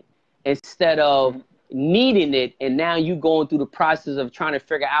needing it instead of needing it. And now you going through the process of trying to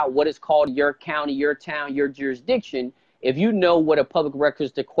figure out what it's called in your county, your town, your jurisdiction. If you know what a public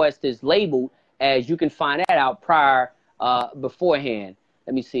records request is labeled as, you can find that out prior beforehand.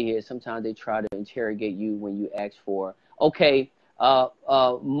 Let me see here. Sometimes they try to interrogate you when you ask for. Okay,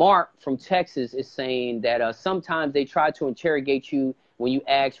 Mark from Texas is saying that sometimes they try to interrogate you when you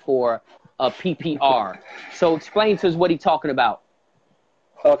ask for a PPR. So explain to us what he's talking about.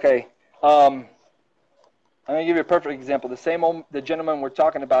 Okay. I'm gonna give you a perfect example. The gentleman we're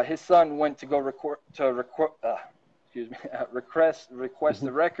talking about, his son went to go request the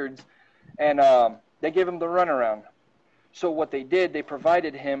records, and they gave him the runaround. So what they did, they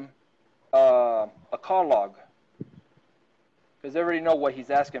provided him a call log, because they already know what he's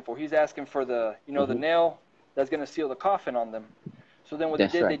asking for. He's asking for the the nail that's going to seal the coffin on them. So then what they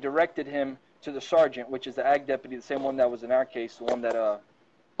did, they directed him to the sergeant, which is the ag deputy, the same one that was in our case, the one that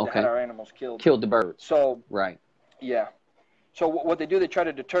had our animals killed. Killed the birds. So yeah. So what they do, they try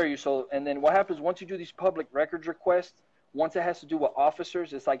to deter you. So, and then what happens once you do these public records requests, once it has to do with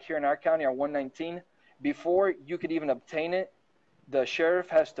officers, it's like here in our county, our 119. Before you could even obtain it, the sheriff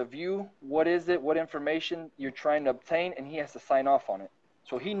has to view what information you're trying to obtain, and he has to sign off on it.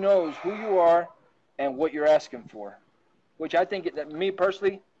 So he knows who you are and what you're asking for, which I think that me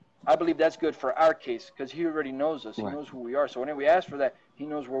personally, I believe that's good for our case, because he already knows us. He knows who we are. So whenever we ask for that, he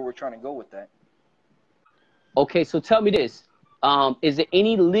knows where we're trying to go with that. Okay, so tell me this. Is there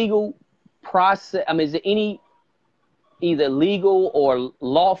any legal process? I mean, is there any either legal or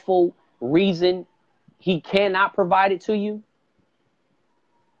lawful reason he cannot provide it to you?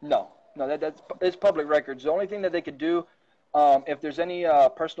 No, it's public records. The only thing that they could do, if there's any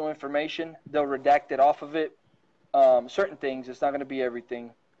personal information, they'll redact it off of it. Certain things, it's not going to be everything.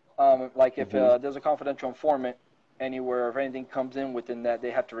 Like if there's a confidential informant anywhere, if anything comes in within that,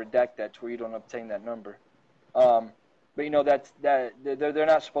 they have to redact that to where you don't obtain that number. But they're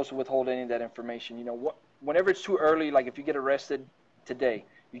not supposed to withhold any of that information. Whenever it's too early, like if you get arrested today,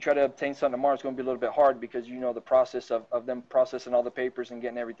 you try to obtain something tomorrow, it's going to be a little bit hard, because the process of them processing all the papers and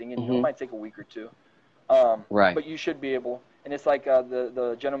getting everything in. It might take a week or two. But you should be able. And it's like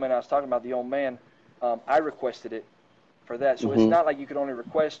the gentleman I was talking about, the old man, I requested it for that. So it's not like you could only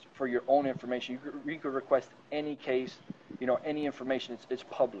request for your own information. You could request any case, any information. It's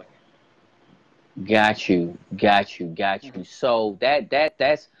public. Got you. So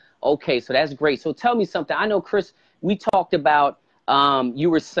that's okay. So that's great. So tell me something. I know, Chris, we talked about, you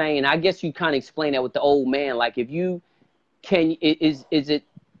were saying, I guess you kind of explained that with the old man. Like if you can, is it,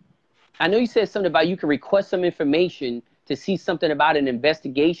 I know you said something about you can request some information to see something about an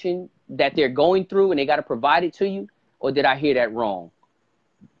investigation that they're going through and they got to provide it to you, or did I hear that wrong?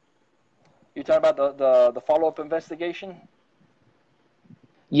 You talking about the follow-up investigation?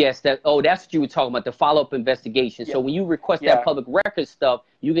 Yes, that's what you were talking about, the follow-up investigation. Yeah. So when you request that public record stuff,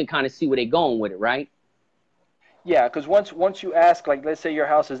 you can kind of see where they're going with it, right? Yeah, because once you ask, like, let's say your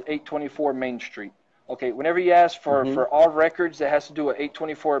house is 824 Main Street. Okay, whenever you ask for all records that has to do with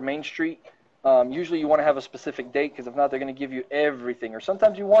 824 Main Street, usually you want to have a specific date, because if not, they're going to give you everything. Or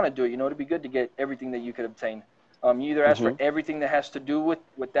sometimes you want to do it. You know, it'd be good to get everything that you could obtain. You either ask for everything that has to do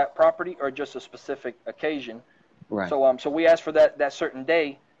with that property or just a specific occasion. Right. So we asked for that certain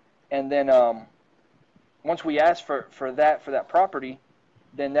day, and then once we asked for that property,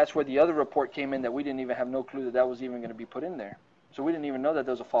 then that's where the other report came in that we didn't even have no clue that was even going to be put in there. So we didn't even know that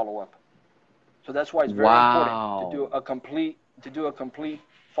there was a follow-up. So that's why it's very important to do a complete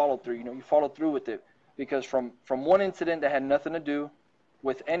follow-through. You know, you follow through with it, because from one incident that had nothing to do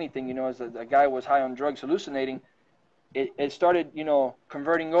with anything, you know, as a guy was high on drugs hallucinating, it started, you know,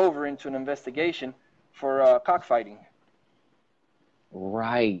 converting over into an investigation for cockfighting.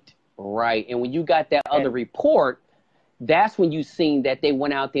 Right. And when you got that other report, that's when you seen that they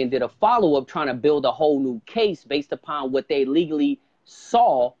went out there and did a follow-up trying to build a whole new case based upon what they legally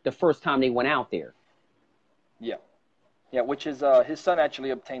saw the first time they went out there. Yeah, which is his son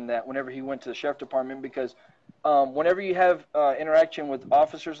actually obtained that whenever he went to the sheriff department, because whenever you have interaction with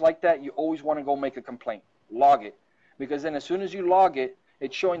officers like that, you always want to go make a complaint, log it, because then as soon as you log it,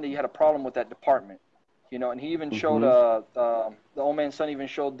 it's showing that you had a problem with that department, you know. And he even showed the old man's son even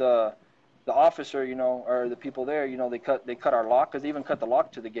showed the officer, you know, or the people there, you know, they cut our lock, because they even cut the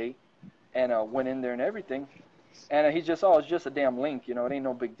lock to the gate, and went in there and everything, and he's just, it's just a damn link, you know, it ain't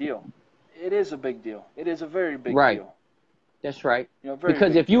no big deal. It is a big deal. It is a very big deal. That's right. You know,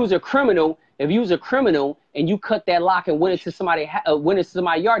 because if you was a criminal, and you cut that lock and went into somebody's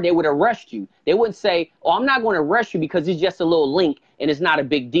yard, they would arrest you. They wouldn't say, "Oh, I'm not going to arrest you because it's just a little link and it's not a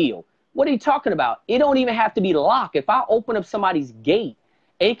big deal." What are you talking about? It don't even have to be locked. If I open up somebody's gate,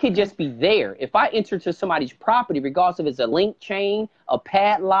 it could just be there. If I enter to somebody's property, regardless if it's a link chain, a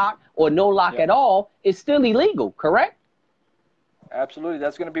padlock, or no lock at all, it's still illegal, correct? Absolutely.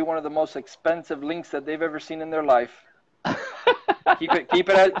 That's going to be one of the most expensive links that they've ever seen in their life. keep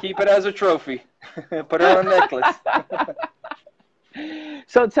it as a trophy. Put it on a necklace.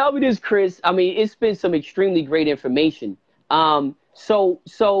 So tell me this, Chris. I mean, it's been some extremely great information. So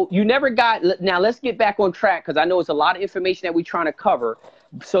you never got. Now let's get back on track, because I know it's a lot of information that we're trying to cover.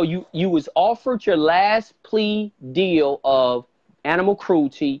 So you was offered your last plea deal of animal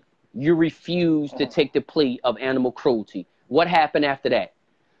cruelty. You refused to take the plea of animal cruelty. What happened after that?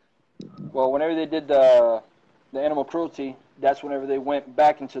 Well, whenever they did the animal cruelty, that's whenever they went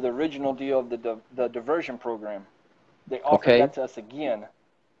back into the original deal of the diversion program. They offered that to us again.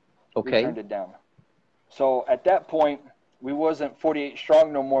 We turned it down. So at that point, we wasn't 48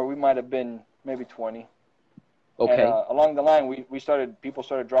 strong no more. We might have been maybe 20. And, along the line, people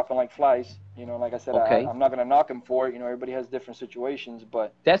started dropping like flies. You know, like I said, I'm not going to knock them for it. You know, everybody has different situations,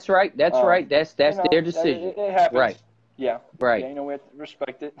 but that's right. That's right. That's you know, their decision. It happens. Right. Yeah. Right. Yeah, you know, we have to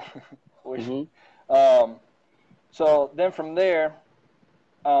respect it. So then from there,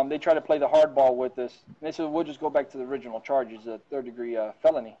 they try to play the hardball with us. And they said, we'll just go back to the original charges, a third-degree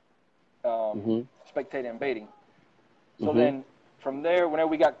felony, spectating and baiting. So then from there, whenever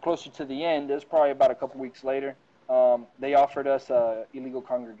we got closer to the end, it was probably about a couple weeks later, they offered us illegal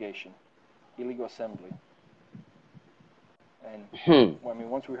congregation, illegal assembly. And I mean,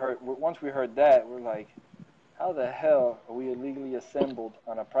 once we heard that, we're like, how the hell are we illegally assembled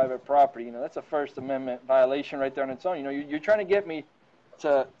on a private property? You know, that's a First Amendment violation right there on its own. You know, you're trying to get me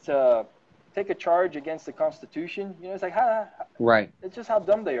to take a charge against the Constitution. You know, it's like, it's just how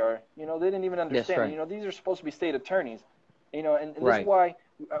dumb they are. You know, they didn't even understand. You know, these are supposed to be state attorneys. You know, and this is why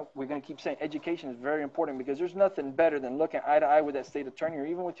we're going to keep saying education is very important, because there's nothing better than looking eye to eye with that state attorney, or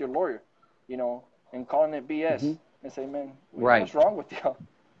even with your lawyer, you know, and calling it BS and say, man, what's wrong with y'all?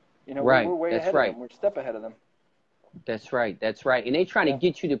 You know, we're way ahead of them. We're a step ahead of them. That's right. That's right. And they're trying to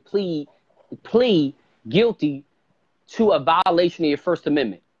get you to plead guilty to a violation of your First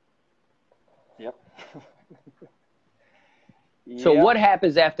Amendment. Yep. So what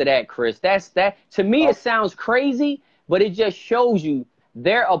happens after that, Chris? To me, it sounds crazy, but it just shows you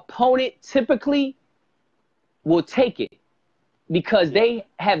their opponent typically will take it because they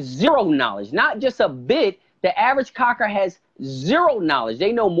have zero knowledge, not just a bit. The average cocker has zero knowledge.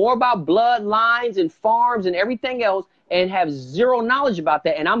 They know more about bloodlines and farms and everything else and have zero knowledge about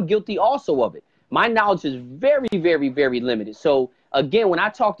that. And I'm guilty also of it. My knowledge is very, very, very limited. So again, when I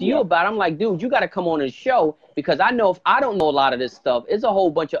talk to you about it, I'm like, dude, you got to come on the show, because I know if I don't know a lot of this stuff, there's a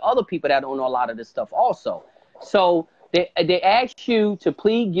whole bunch of other people that don't know a lot of this stuff also. So they asked you to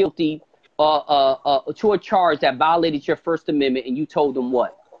plead guilty to a charge that violated your First Amendment, and you told them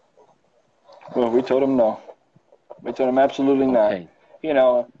what? Well, we told them no. We told them absolutely not. You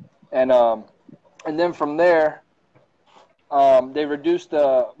know, and then from there, they reduced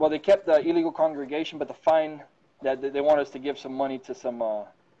well, they kept the illegal congregation, but the fine that they want us to give some money to some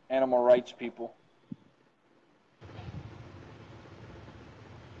animal rights people.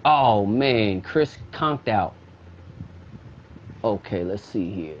 Oh man, Chris conked out. Okay, let's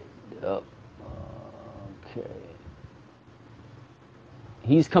see here. Okay.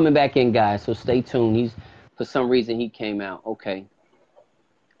 He's coming back in, guys, so stay tuned. For some reason he came out. Okay.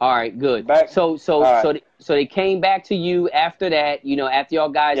 All right, good. So they came back to you after that, you know, after y'all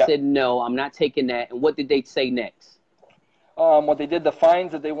guys said no, I'm not taking that. And what did they say next? What they did, the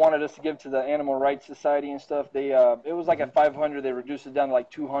fines that they wanted us to give to the Animal Rights Society and stuff, they it was like at 500, they reduced it down to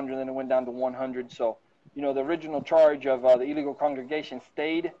like 200, then it went down to 100. So, you know, the original charge of the illegal congregation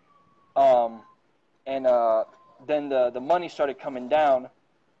stayed, and then the money started coming down,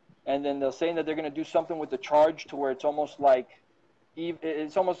 and then they're saying that they're going to do something with the charge to where it's almost like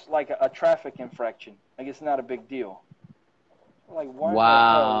a traffic infraction. Like, it's not a big deal. Like, why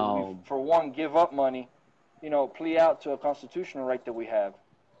wow. For one, give up money, you know, plea out to a constitutional right that we have.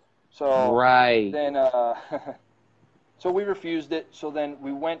 So then, so we refused it. So then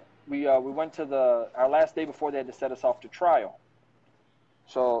we went to our last day before they had to set us off to trial.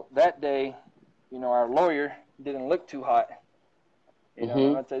 So that day, you know, our lawyer didn't look too hot. You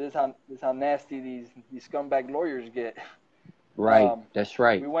know, I'd say this is how nasty these scumbag lawyers get. Right, that's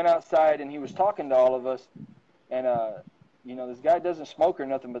right. We went outside and he was talking to all of us, and you know, this guy doesn't smoke or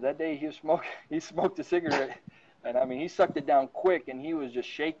nothing, but that day he smoked a cigarette, and I mean, he sucked it down quick, and he was just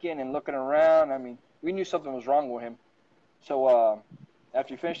shaking and looking around. I mean, we knew something was wrong with him. So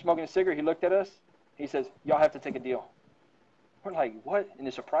after he finished smoking a cigarette, he looked at us. He says, "Y'all have to take a deal." We're like, "What?" And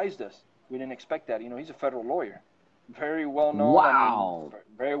it surprised us. We didn't expect that. You know, he's a federal lawyer, very well known. Wow. I mean,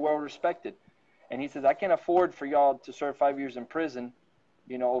 very well respected. And he says, "I can't afford for y'all to serve 5 years in prison,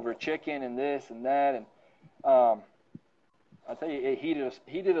 you know, over chicken and this and that." And I tell you, it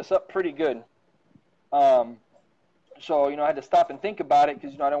heated us up pretty good. So, you know, I had to stop and think about it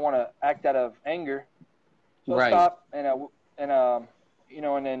because, you know, I don't want to act out of anger. So I stopped, and you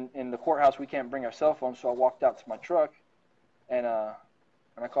know, and then in the courthouse we can't bring our cell phones, so I walked out to my truck, and I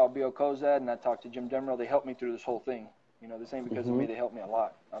called B.O. Kozad, and I talked to Jim Demeril. They helped me through this whole thing. You know, this ain't because of me. They helped me a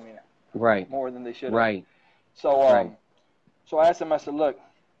lot. I mean, more than they should have. Right. So, so I asked them, I said, "Look,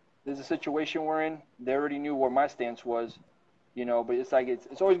 there's a situation we're in. They already knew where my stance was, you know, but it's like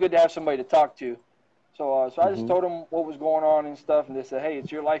it's always good to have somebody to talk to." So I just told them what was going on and stuff, and they said, "Hey,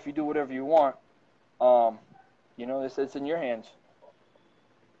 it's your life. You do whatever you want. You know, it's in your hands."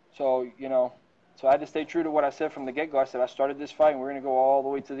 So, you know, so I had to stay true to what I said from the get-go. I said, I started this fight, and we're going to go all the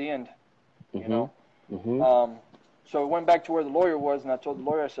way to the end, you know. So I went back to where the lawyer was, and I told the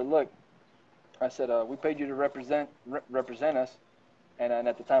lawyer, I said, "Look," I said, "we paid you to represent us." And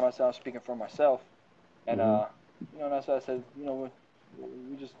at the time, I said I was speaking for myself. And, you know, and I said, "You know,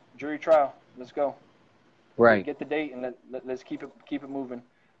 we just jury trial. Let's go. Right. Get the date, and let's keep it moving."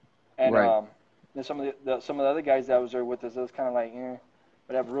 And then some of the other guys that was there with us, it was kind of like,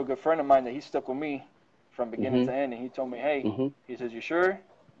 But I have a real good friend of mine that he stuck with me from beginning to end, and he told me, "Hey," he says, "You sure?"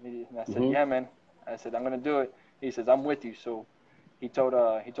 And I said, "Yeah, man." I said, "I'm gonna do it." He says, "I'm with you." So he told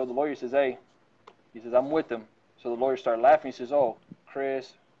the lawyer, he says, "Hey," he says, "I'm with him." So the lawyer started laughing. He says, "Oh,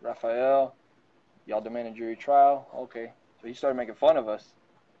 Chris, Raphael, y'all demanded jury trial? Okay." So he started making fun of us.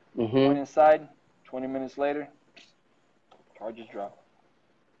 Went inside. 20 minutes later, charges dropped.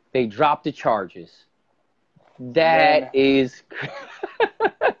 They dropped the charges. Then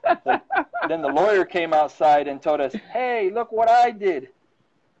the lawyer came outside and told us, "Hey, look what I did."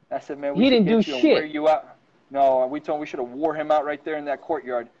 I said, "Man, we didn't do shit. Wear you out." No, we told him we should have wore him out right there in that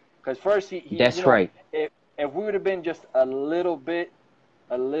courtyard. Because first he That's right. If we would have been just a little bit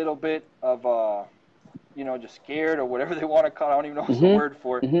of you know, just scared or whatever they want to call it, I don't even know what's the word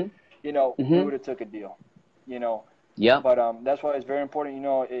for it. You know, we would have took a deal. You know. Yeah. But that's why it's very important. You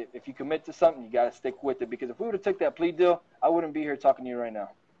know, if you commit to something, you got to stick with it. Because if we would have took that plea deal, I wouldn't be here talking to you right now,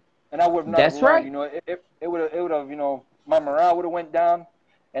 and I would have not. That's right. You know, it would have. You know, my morale would have went down,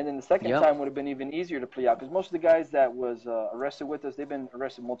 and then the second time would have been even easier to plea out. Because most of the guys that was arrested with us, they've been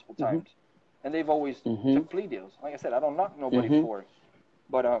arrested multiple times, and they've always took plea deals. Like I said, I don't knock nobody for it.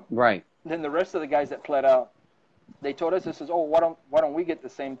 But then the rest of the guys that pled out, they told us, this is, "Oh, why don't we get the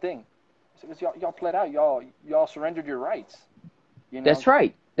same thing?" Because y'all pled out, y'all surrendered your rights. You know? That's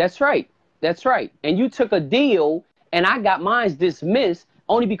right. That's right. That's right. And you took a deal, and I got mine dismissed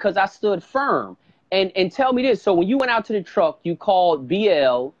only because I stood firm. And tell me this. So when you went out to the truck, you called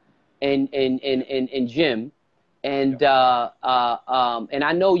BL, and Jim. And and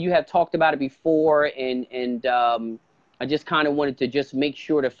I know you have talked about it before, and I just kind of wanted to just make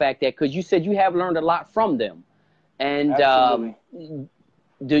sure the fact that, because you said you have learned a lot from them, and Absolutely.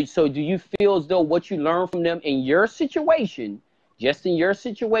 do you feel as though what you learned from them in your situation, just in your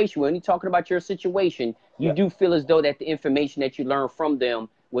situation, when you're talking about your situation, you do feel as though that the information that you learned from them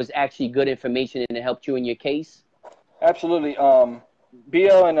was actually good information and it helped you in your case? Absolutely.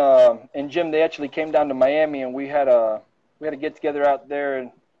 BL and Jim, they actually came down to Miami, and we had a get together out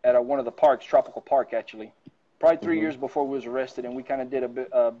there at one of the parks, Tropical Park, actually. Probably 3 years before we was arrested, and we kind of did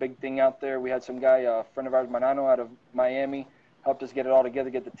a big thing out there. We had some guy, a friend of ours, Manano, out of Miami, helped us get it all together,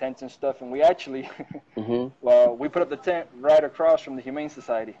 get the tents and stuff. And we actually, well, we put up the tent right across from the Humane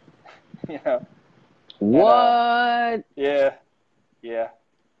Society. You know. What? And, yeah.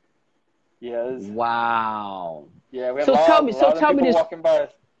 Wow. Yeah, we had so a lot, tell me, a lot of people this. walking by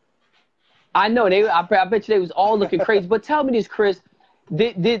us. I know I bet you they was all looking crazy. But tell me this, Chris.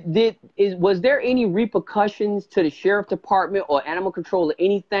 Was there any repercussions to the sheriff department or animal control or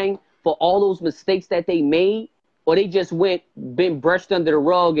anything for all those mistakes that they made, or they just been brushed under the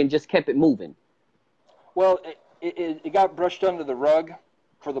rug and just kept it moving? Well, it got brushed under the rug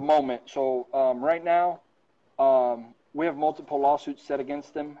for the moment. So right now, we have multiple lawsuits set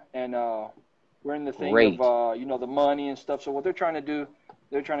against them, and we're in the thing of the money and stuff. So what they're trying to do,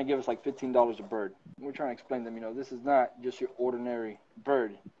 they're trying to give us like $15 a bird. We're trying to explain to them, this is not just your ordinary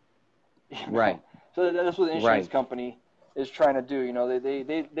bird. Right. So that's what the insurance company is trying to do.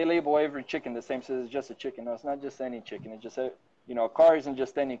 They label every chicken the same, says it's just a chicken. No, it's not just any chicken. It's just a car isn't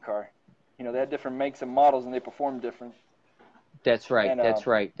just any car. They have different makes and models, and they perform different. That's right. And, that's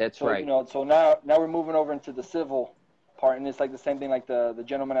right. So now we're moving over into the civil part, and it's like the same thing like the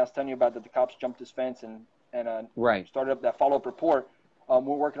gentleman I was telling you about, that the cops jumped his fence and started up that follow-up report. We're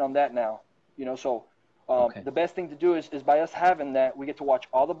working on that now. So the best thing to do is by us having that, we get to watch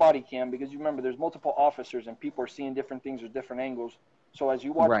all the body cam, because you remember there's multiple officers and people are seeing different things with different angles. So as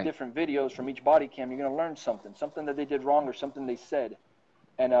you watch different videos from each body cam, you're going to learn something that they did wrong or something they said.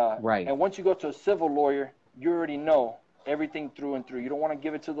 And and once you go to a civil lawyer, you already know everything through and through. You don't want to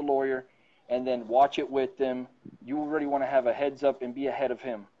give it to the lawyer and then watch it with them. You already want to have a heads up and be ahead of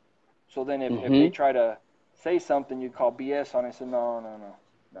him. So then if they try to say something, you call BS on it. Say no.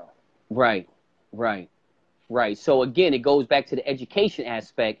 Right. So again, it goes back to the education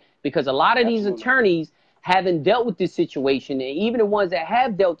aspect, because a lot of these attorneys haven't dealt with this situation, and even the ones that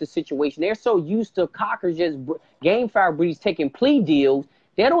have dealt with the situation, they're so used to cockers just Gamefowl breeds taking plea deals,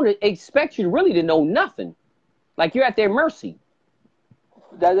 they don't expect you really to know nothing. Like you're at their mercy.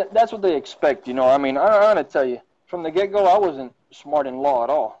 That's what they expect, I mean, I'm going to tell you, from the get-go, I wasn't smart in law at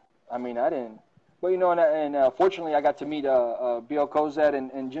all. I mean, I didn't. But, and fortunately, I got to meet B.L. Kozad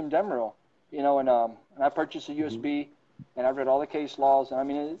and Jim Demeril, and I purchased a USB, and I've read all the case laws. And, I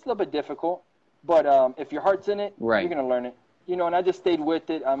mean, it's a little bit difficult. But if your heart's in it, you're going to learn it. And I just stayed with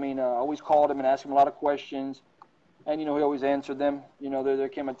it. I mean, I always called him and asked him a lot of questions. And, he always answered them. There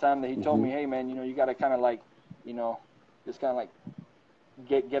came a time that he told me, hey, man, you got to kind of like, just kind of like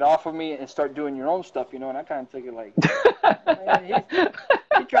get off of me and start doing your own stuff, and I kind of took it like, man,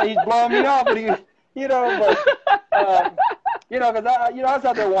 he's blowing me off, but because I was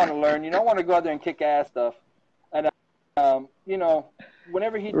out there wanting to learn, I want to go out there and kick ass stuff. And,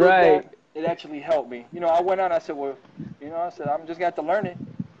 whenever he did that, it actually helped me. I went out and I said, well, I'm just going to have to learn it.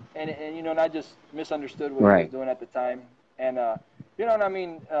 And I just misunderstood what he was doing at the time. And, and I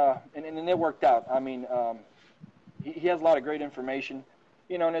mean, and it worked out. I mean, he has a lot of great information,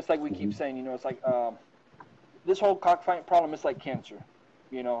 and it's like we keep saying, it's like this whole cockfight problem is like cancer,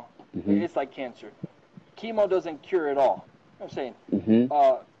 it's like cancer. Chemo doesn't cure it all. I'm saying,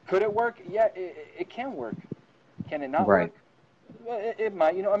 could it work? Yeah, it can work. Can it not work? It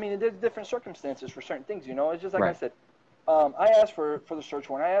might, I mean, there's different circumstances for certain things, It's just like I said, I asked for the search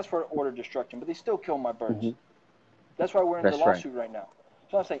warrant, I asked for order destruction, but they still kill my birds. That's why we're in the lawsuit right now.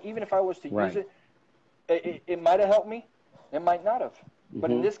 So I'm saying, even if I was to use it, it might have helped me, it might not have. But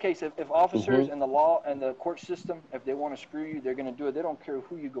in this case, if officers and the law and the court system, if they want to screw you, they're going to do it. They don't care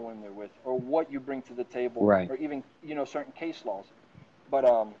who you go in there with or what you bring to the table or even, certain case laws. But,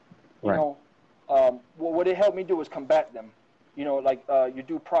 what it helped me do was combat them, like your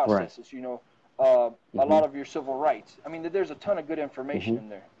due processes, a lot of your civil rights. I mean, there's a ton of good information in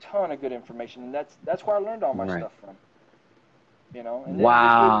there, and that's where I learned all my stuff from. And then you go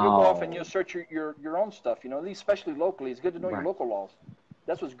off and you'll search your own stuff, especially locally. It's good to know your local laws.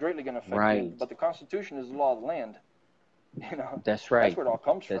 That's what's greatly going to affect you. But the Constitution is the law of the land. That's right. That's where it all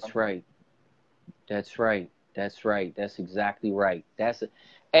comes from. That's right. That's right. That's exactly right.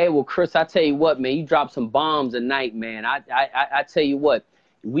 Hey, well, Chris, I tell you what, man, you dropped some bombs tonight, man. I tell you what,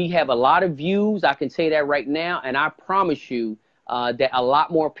 we have a lot of views. I can say that right now, and I promise you that a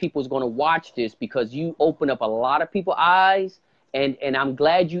lot more people is going to watch this because you open up a lot of people's eyes, and I'm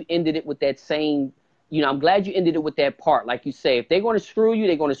glad you ended it with that same. I'm glad you ended it with that part. Like you say, if they're going to screw you,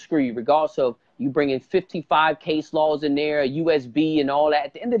 they're going to screw you, regardless of you bringing 55 case laws in there, USB and all that.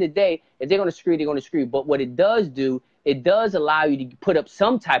 At the end of the day, if they're going to screw you, they're going to screw you. But what it does do, it does allow you to put up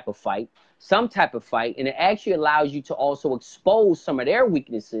some type of fight, and it actually allows you to also expose some of their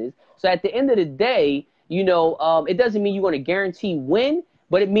weaknesses. So at the end of the day, it doesn't mean you're going to guarantee win,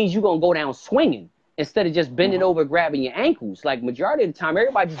 but it means you're going to go down swinging instead of just bending over, grabbing your ankles. Like majority of the time,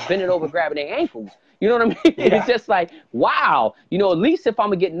 everybody just bending over, grabbing their ankles. You know what I mean? Yeah. It's just like, wow, at least if I'm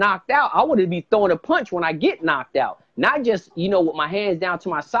going to get knocked out, I want to be throwing a punch when I get knocked out. Not just, with my hands down to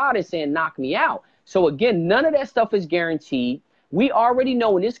my side and saying, knock me out. So again, none of that stuff is guaranteed. We already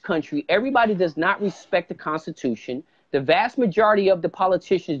know in this country, everybody does not respect the Constitution. The vast majority of the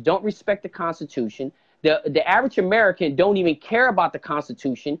politicians don't respect the Constitution. The average American don't even care about the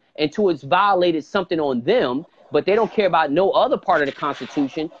Constitution until it's violated something on them, but they don't care about no other part of the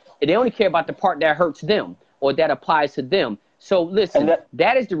Constitution. They only care about the part that hurts them or that applies to them. So listen,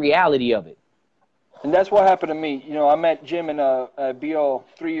 that is the reality of it. And that's what happened to me. I met Jim in BO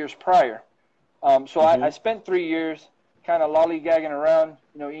 3 years prior. So I spent 3 years kind of lollygagging around,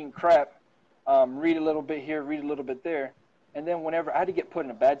 eating crap, read a little bit here, read a little bit there. And then whenever I had to get put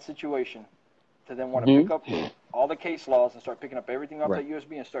in a bad situation to then want to pick up all the case laws and start picking up everything off that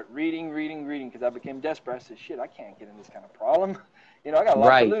USB and start reading, because I became desperate. I said, shit, I can't get in this kind of problem. I got a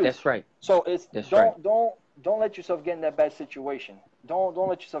lot to lose. That's right. So don't let yourself get in that bad situation. Don't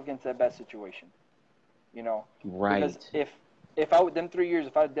let yourself get into that bad situation. Right. Because if I would, them 3 years,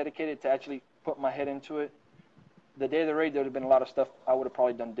 if I dedicated to actually put my head into it, the day of the raid, there would have been a lot of stuff I would have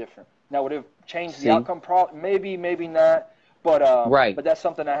probably done different. Now, would it have changed the outcome? Maybe, maybe not. But but that's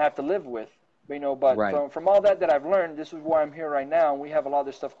something I have to live with. But from all that I've learned, this is why I'm here right now, and we have a lot of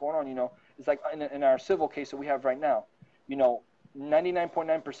this stuff going on. It's like in our civil case that we have right now.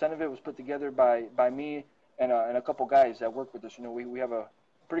 99.9% of it was put together by me and a couple guys that work with us. We have a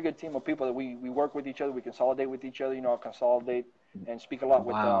pretty good team of people that we work with each other. We consolidate with each other. I consolidate and speak a lot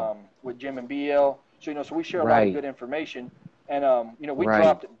with Jim and BL. So we share a lot of good information. And we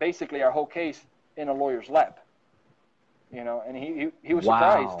dropped basically our whole case in a lawyer's lap. And he was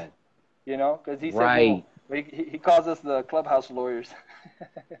surprised. Because he said, he calls us the clubhouse lawyers.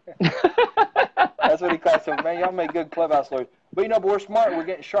 That's what he calls them. Man, y'all make good clubhouse lawyers. But but we're smart. We're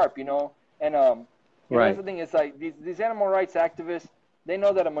getting sharp. And that's the thing. It's like these animal rights activists. They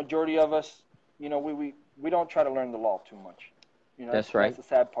know that a majority of us, we don't try to learn the law too much. That's right. That's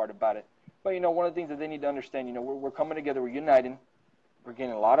the sad part about it. But one of the things that they need to understand, we're coming together. We're uniting. We're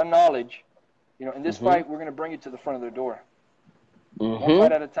getting a lot of knowledge. In this fight, we're going to bring it to the front of their door. One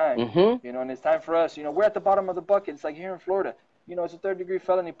fight at a time. And it's time for us. We're at the bottom of the bucket. It's like here in Florida. It's a third-degree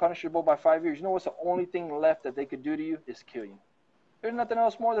felony punishable by 5 years. What's the only thing left that they could do to you is kill you. There's nothing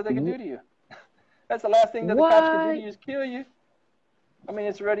else more that they can do to you. That's the last thing that the cops can do to you is kill you. I mean,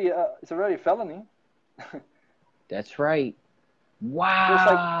 it's already a felony. That's right.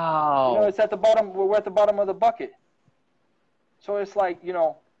 Wow. It's like, it's at the bottom. We're at the bottom of the bucket. So it's like,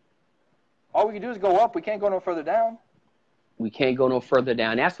 all we can do is go up. We can't go no further down. We can't go no further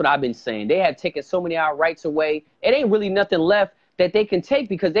down. That's what I've been saying. They have taken so many of our rights away. It ain't really nothing left that they can take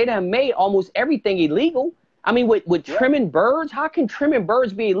because they done made almost everything illegal. I mean, with trimming birds, how can trimming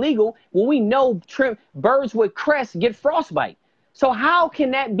birds be illegal when we know birds with crests get frostbite? So how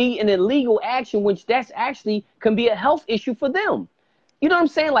can that be an illegal action, which that's actually can be a health issue for them? You know what I'm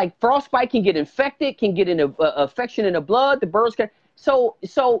saying? Like frostbite can get infected, can get an infection in the blood. The birds can. So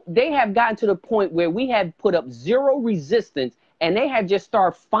they have gotten to the point where we have put up zero resistance, and they have just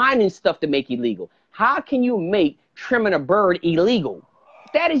started finding stuff to make illegal. How can you make trimming a bird illegal?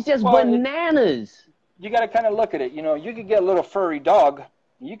 That is just bananas. You got to kind of look at it. You could get a little furry dog,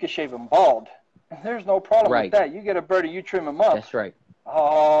 and you could shave him bald. There's no problem with that. You get a bird and you trim him up. That's right.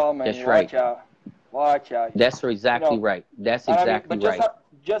 Oh, man, watch out. Watch out. That's exactly right. That's exactly right.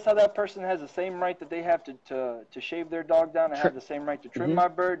 Just how that person has the same right that they have to shave their dog down, I have the same right to trim my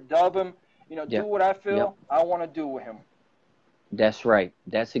bird, dub him, do what I feel I want to do with him. That's right.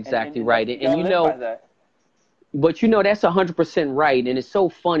 That's exactly right. And but that's 100% right. And it's so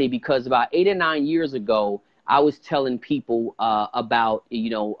funny because about 8 or 9 years ago, I was telling people about,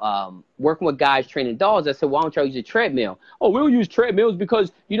 working with guys training dogs. I said, why don't y'all use a treadmill? Oh, we don't use treadmills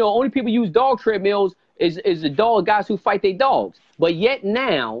because, only people use dog treadmills is the guys who fight their dogs. But yet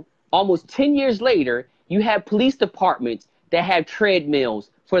now, almost 10 years later, you have police departments that have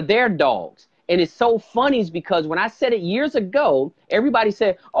treadmills for their dogs. And it's so funny is because when I said it years ago, everybody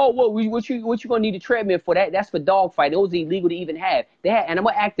said, "Oh, well, what you gonna need a treadmill for? That's for dog fighting. It was illegal to even have." They had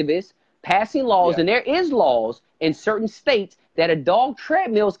animal activists passing laws, and there is laws in certain states that a dog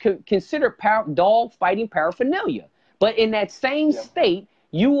treadmill is considered dog fighting paraphernalia. But in that same state,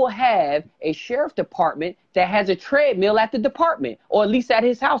 you will have a sheriff department that has a treadmill at the department, or at least at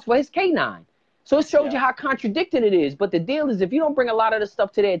his house for his canine. So it shows you how contradicting it is. But the deal is, if you don't bring a lot of this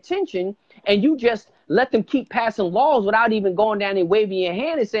stuff to their attention and you just let them keep passing laws without even going down and waving your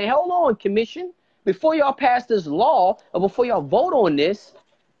hand and saying, "Hold on, commission, before y'all pass this law or before y'all vote on this,"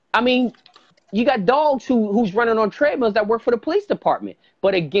 I mean, you got dogs who's running on treadmills that work for the police department.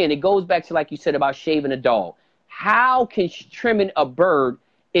 But again, it goes back to, like you said, about shaving a dog. How can trimming a bird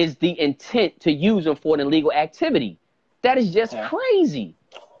is the intent to use them for an illegal activity? That is just crazy.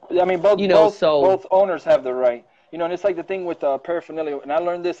 I mean, both owners have the right. You know, and it's like the thing with paraphernalia. And I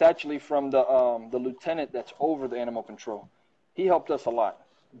learned this actually from the lieutenant that's over the animal control. He helped us a lot.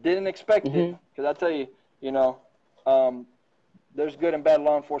 Didn't expect it, because I tell you, you know, there's good and bad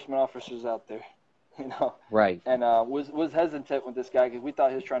law enforcement officers out there, you know. Right. And was hesitant with this guy because we thought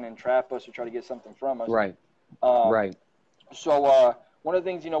he was trying to entrap us or try to get something from us. Right. Right. So one of the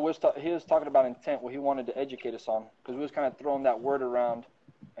things, you know, he was talking about intent, what he wanted to educate us on, because we was kind of throwing that word around,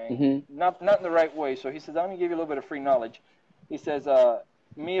 and not in the right way. So he says, "I'm gonna give you a little bit of free knowledge." He says,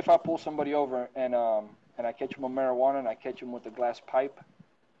 "Me, if I pull somebody over and I catch him with marijuana and I catch him with a glass pipe,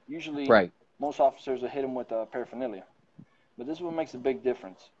 usually most officers will hit him with paraphernalia. But this is what makes a big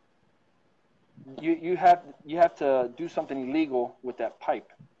difference. You have to do something illegal with that pipe.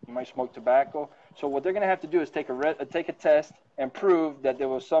 You might smoke tobacco. So what they're going to have to do is take a test and prove that there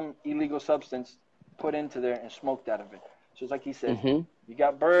was some illegal substance put into there and smoked out of it. So it's like he said, you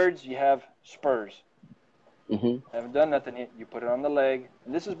got birds, you have spurs. Haven't done nothing yet. You put it on the leg.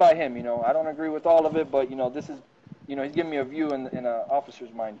 And this is by him, you know. I don't agree with all of it, but, you know, this is, you know, he's giving me a view in an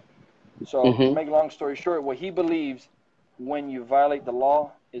officer's mind. So to make a long story short, what he believes when you violate the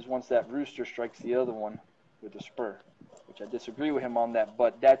law is once that rooster strikes the other one with a spur, which I disagree with him on that,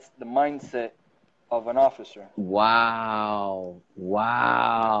 but that's the mindset of an officer. Wow.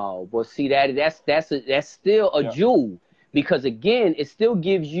 Wow. Well, see, that's still a jewel, because again, it still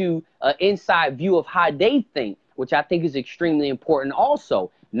gives you an inside view of how they think, which I think is extremely important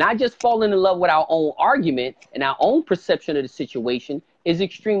also. Not just falling in love with our own argument and our own perception of the situation is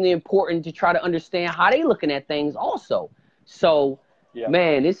extremely important to try to understand how they looking at things also. So,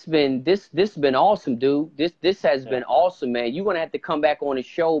 man, this been awesome, dude. This has been awesome, man. You're gonna have to come back on the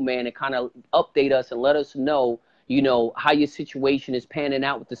show, man, and kind of update us and let us know, you know, how your situation is panning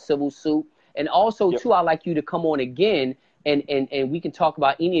out with the civil suit. And also, too, I'd like you to come on again and we can talk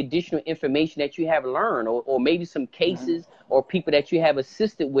about any additional information that you have learned, or maybe some cases or people that you have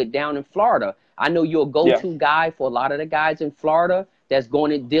assisted with down in Florida. I know you're a go-to guy for a lot of the guys in Florida that's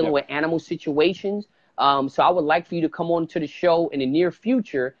going and dealing with animal situations. So I would like for you to come on to the show in the near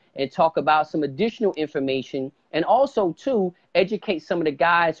future and talk about some additional information, and also, too, educate some of the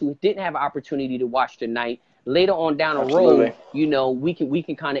guys who didn't have an opportunity to watch tonight. Later on down the road, you know, we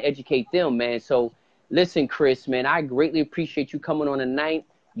can kind of educate them, man. So listen, Chris, man, I greatly appreciate you coming on tonight.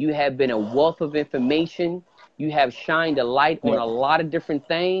 You have been a wealth of information. You have shined a light on a lot of different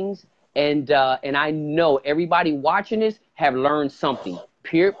things. And I know everybody watching this have learned something.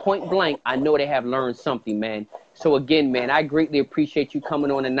 Period, point blank, I know they have learned something, man. So again, man, I greatly appreciate you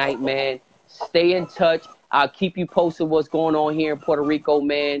coming on tonight, man. Stay in touch. I'll keep you posted what's going on here in Puerto Rico,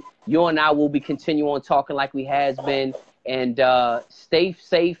 man. You and I will be continuing on talking like we has been. And stay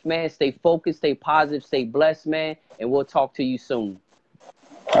safe, man. Stay focused, stay positive, stay blessed, man. And we'll talk to you soon.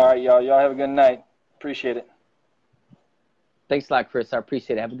 All right, y'all. Y'all have a good night. Appreciate it. Thanks a lot, Chris. I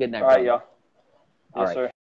appreciate it. Have a good night. All right, y'all. Yes, sir.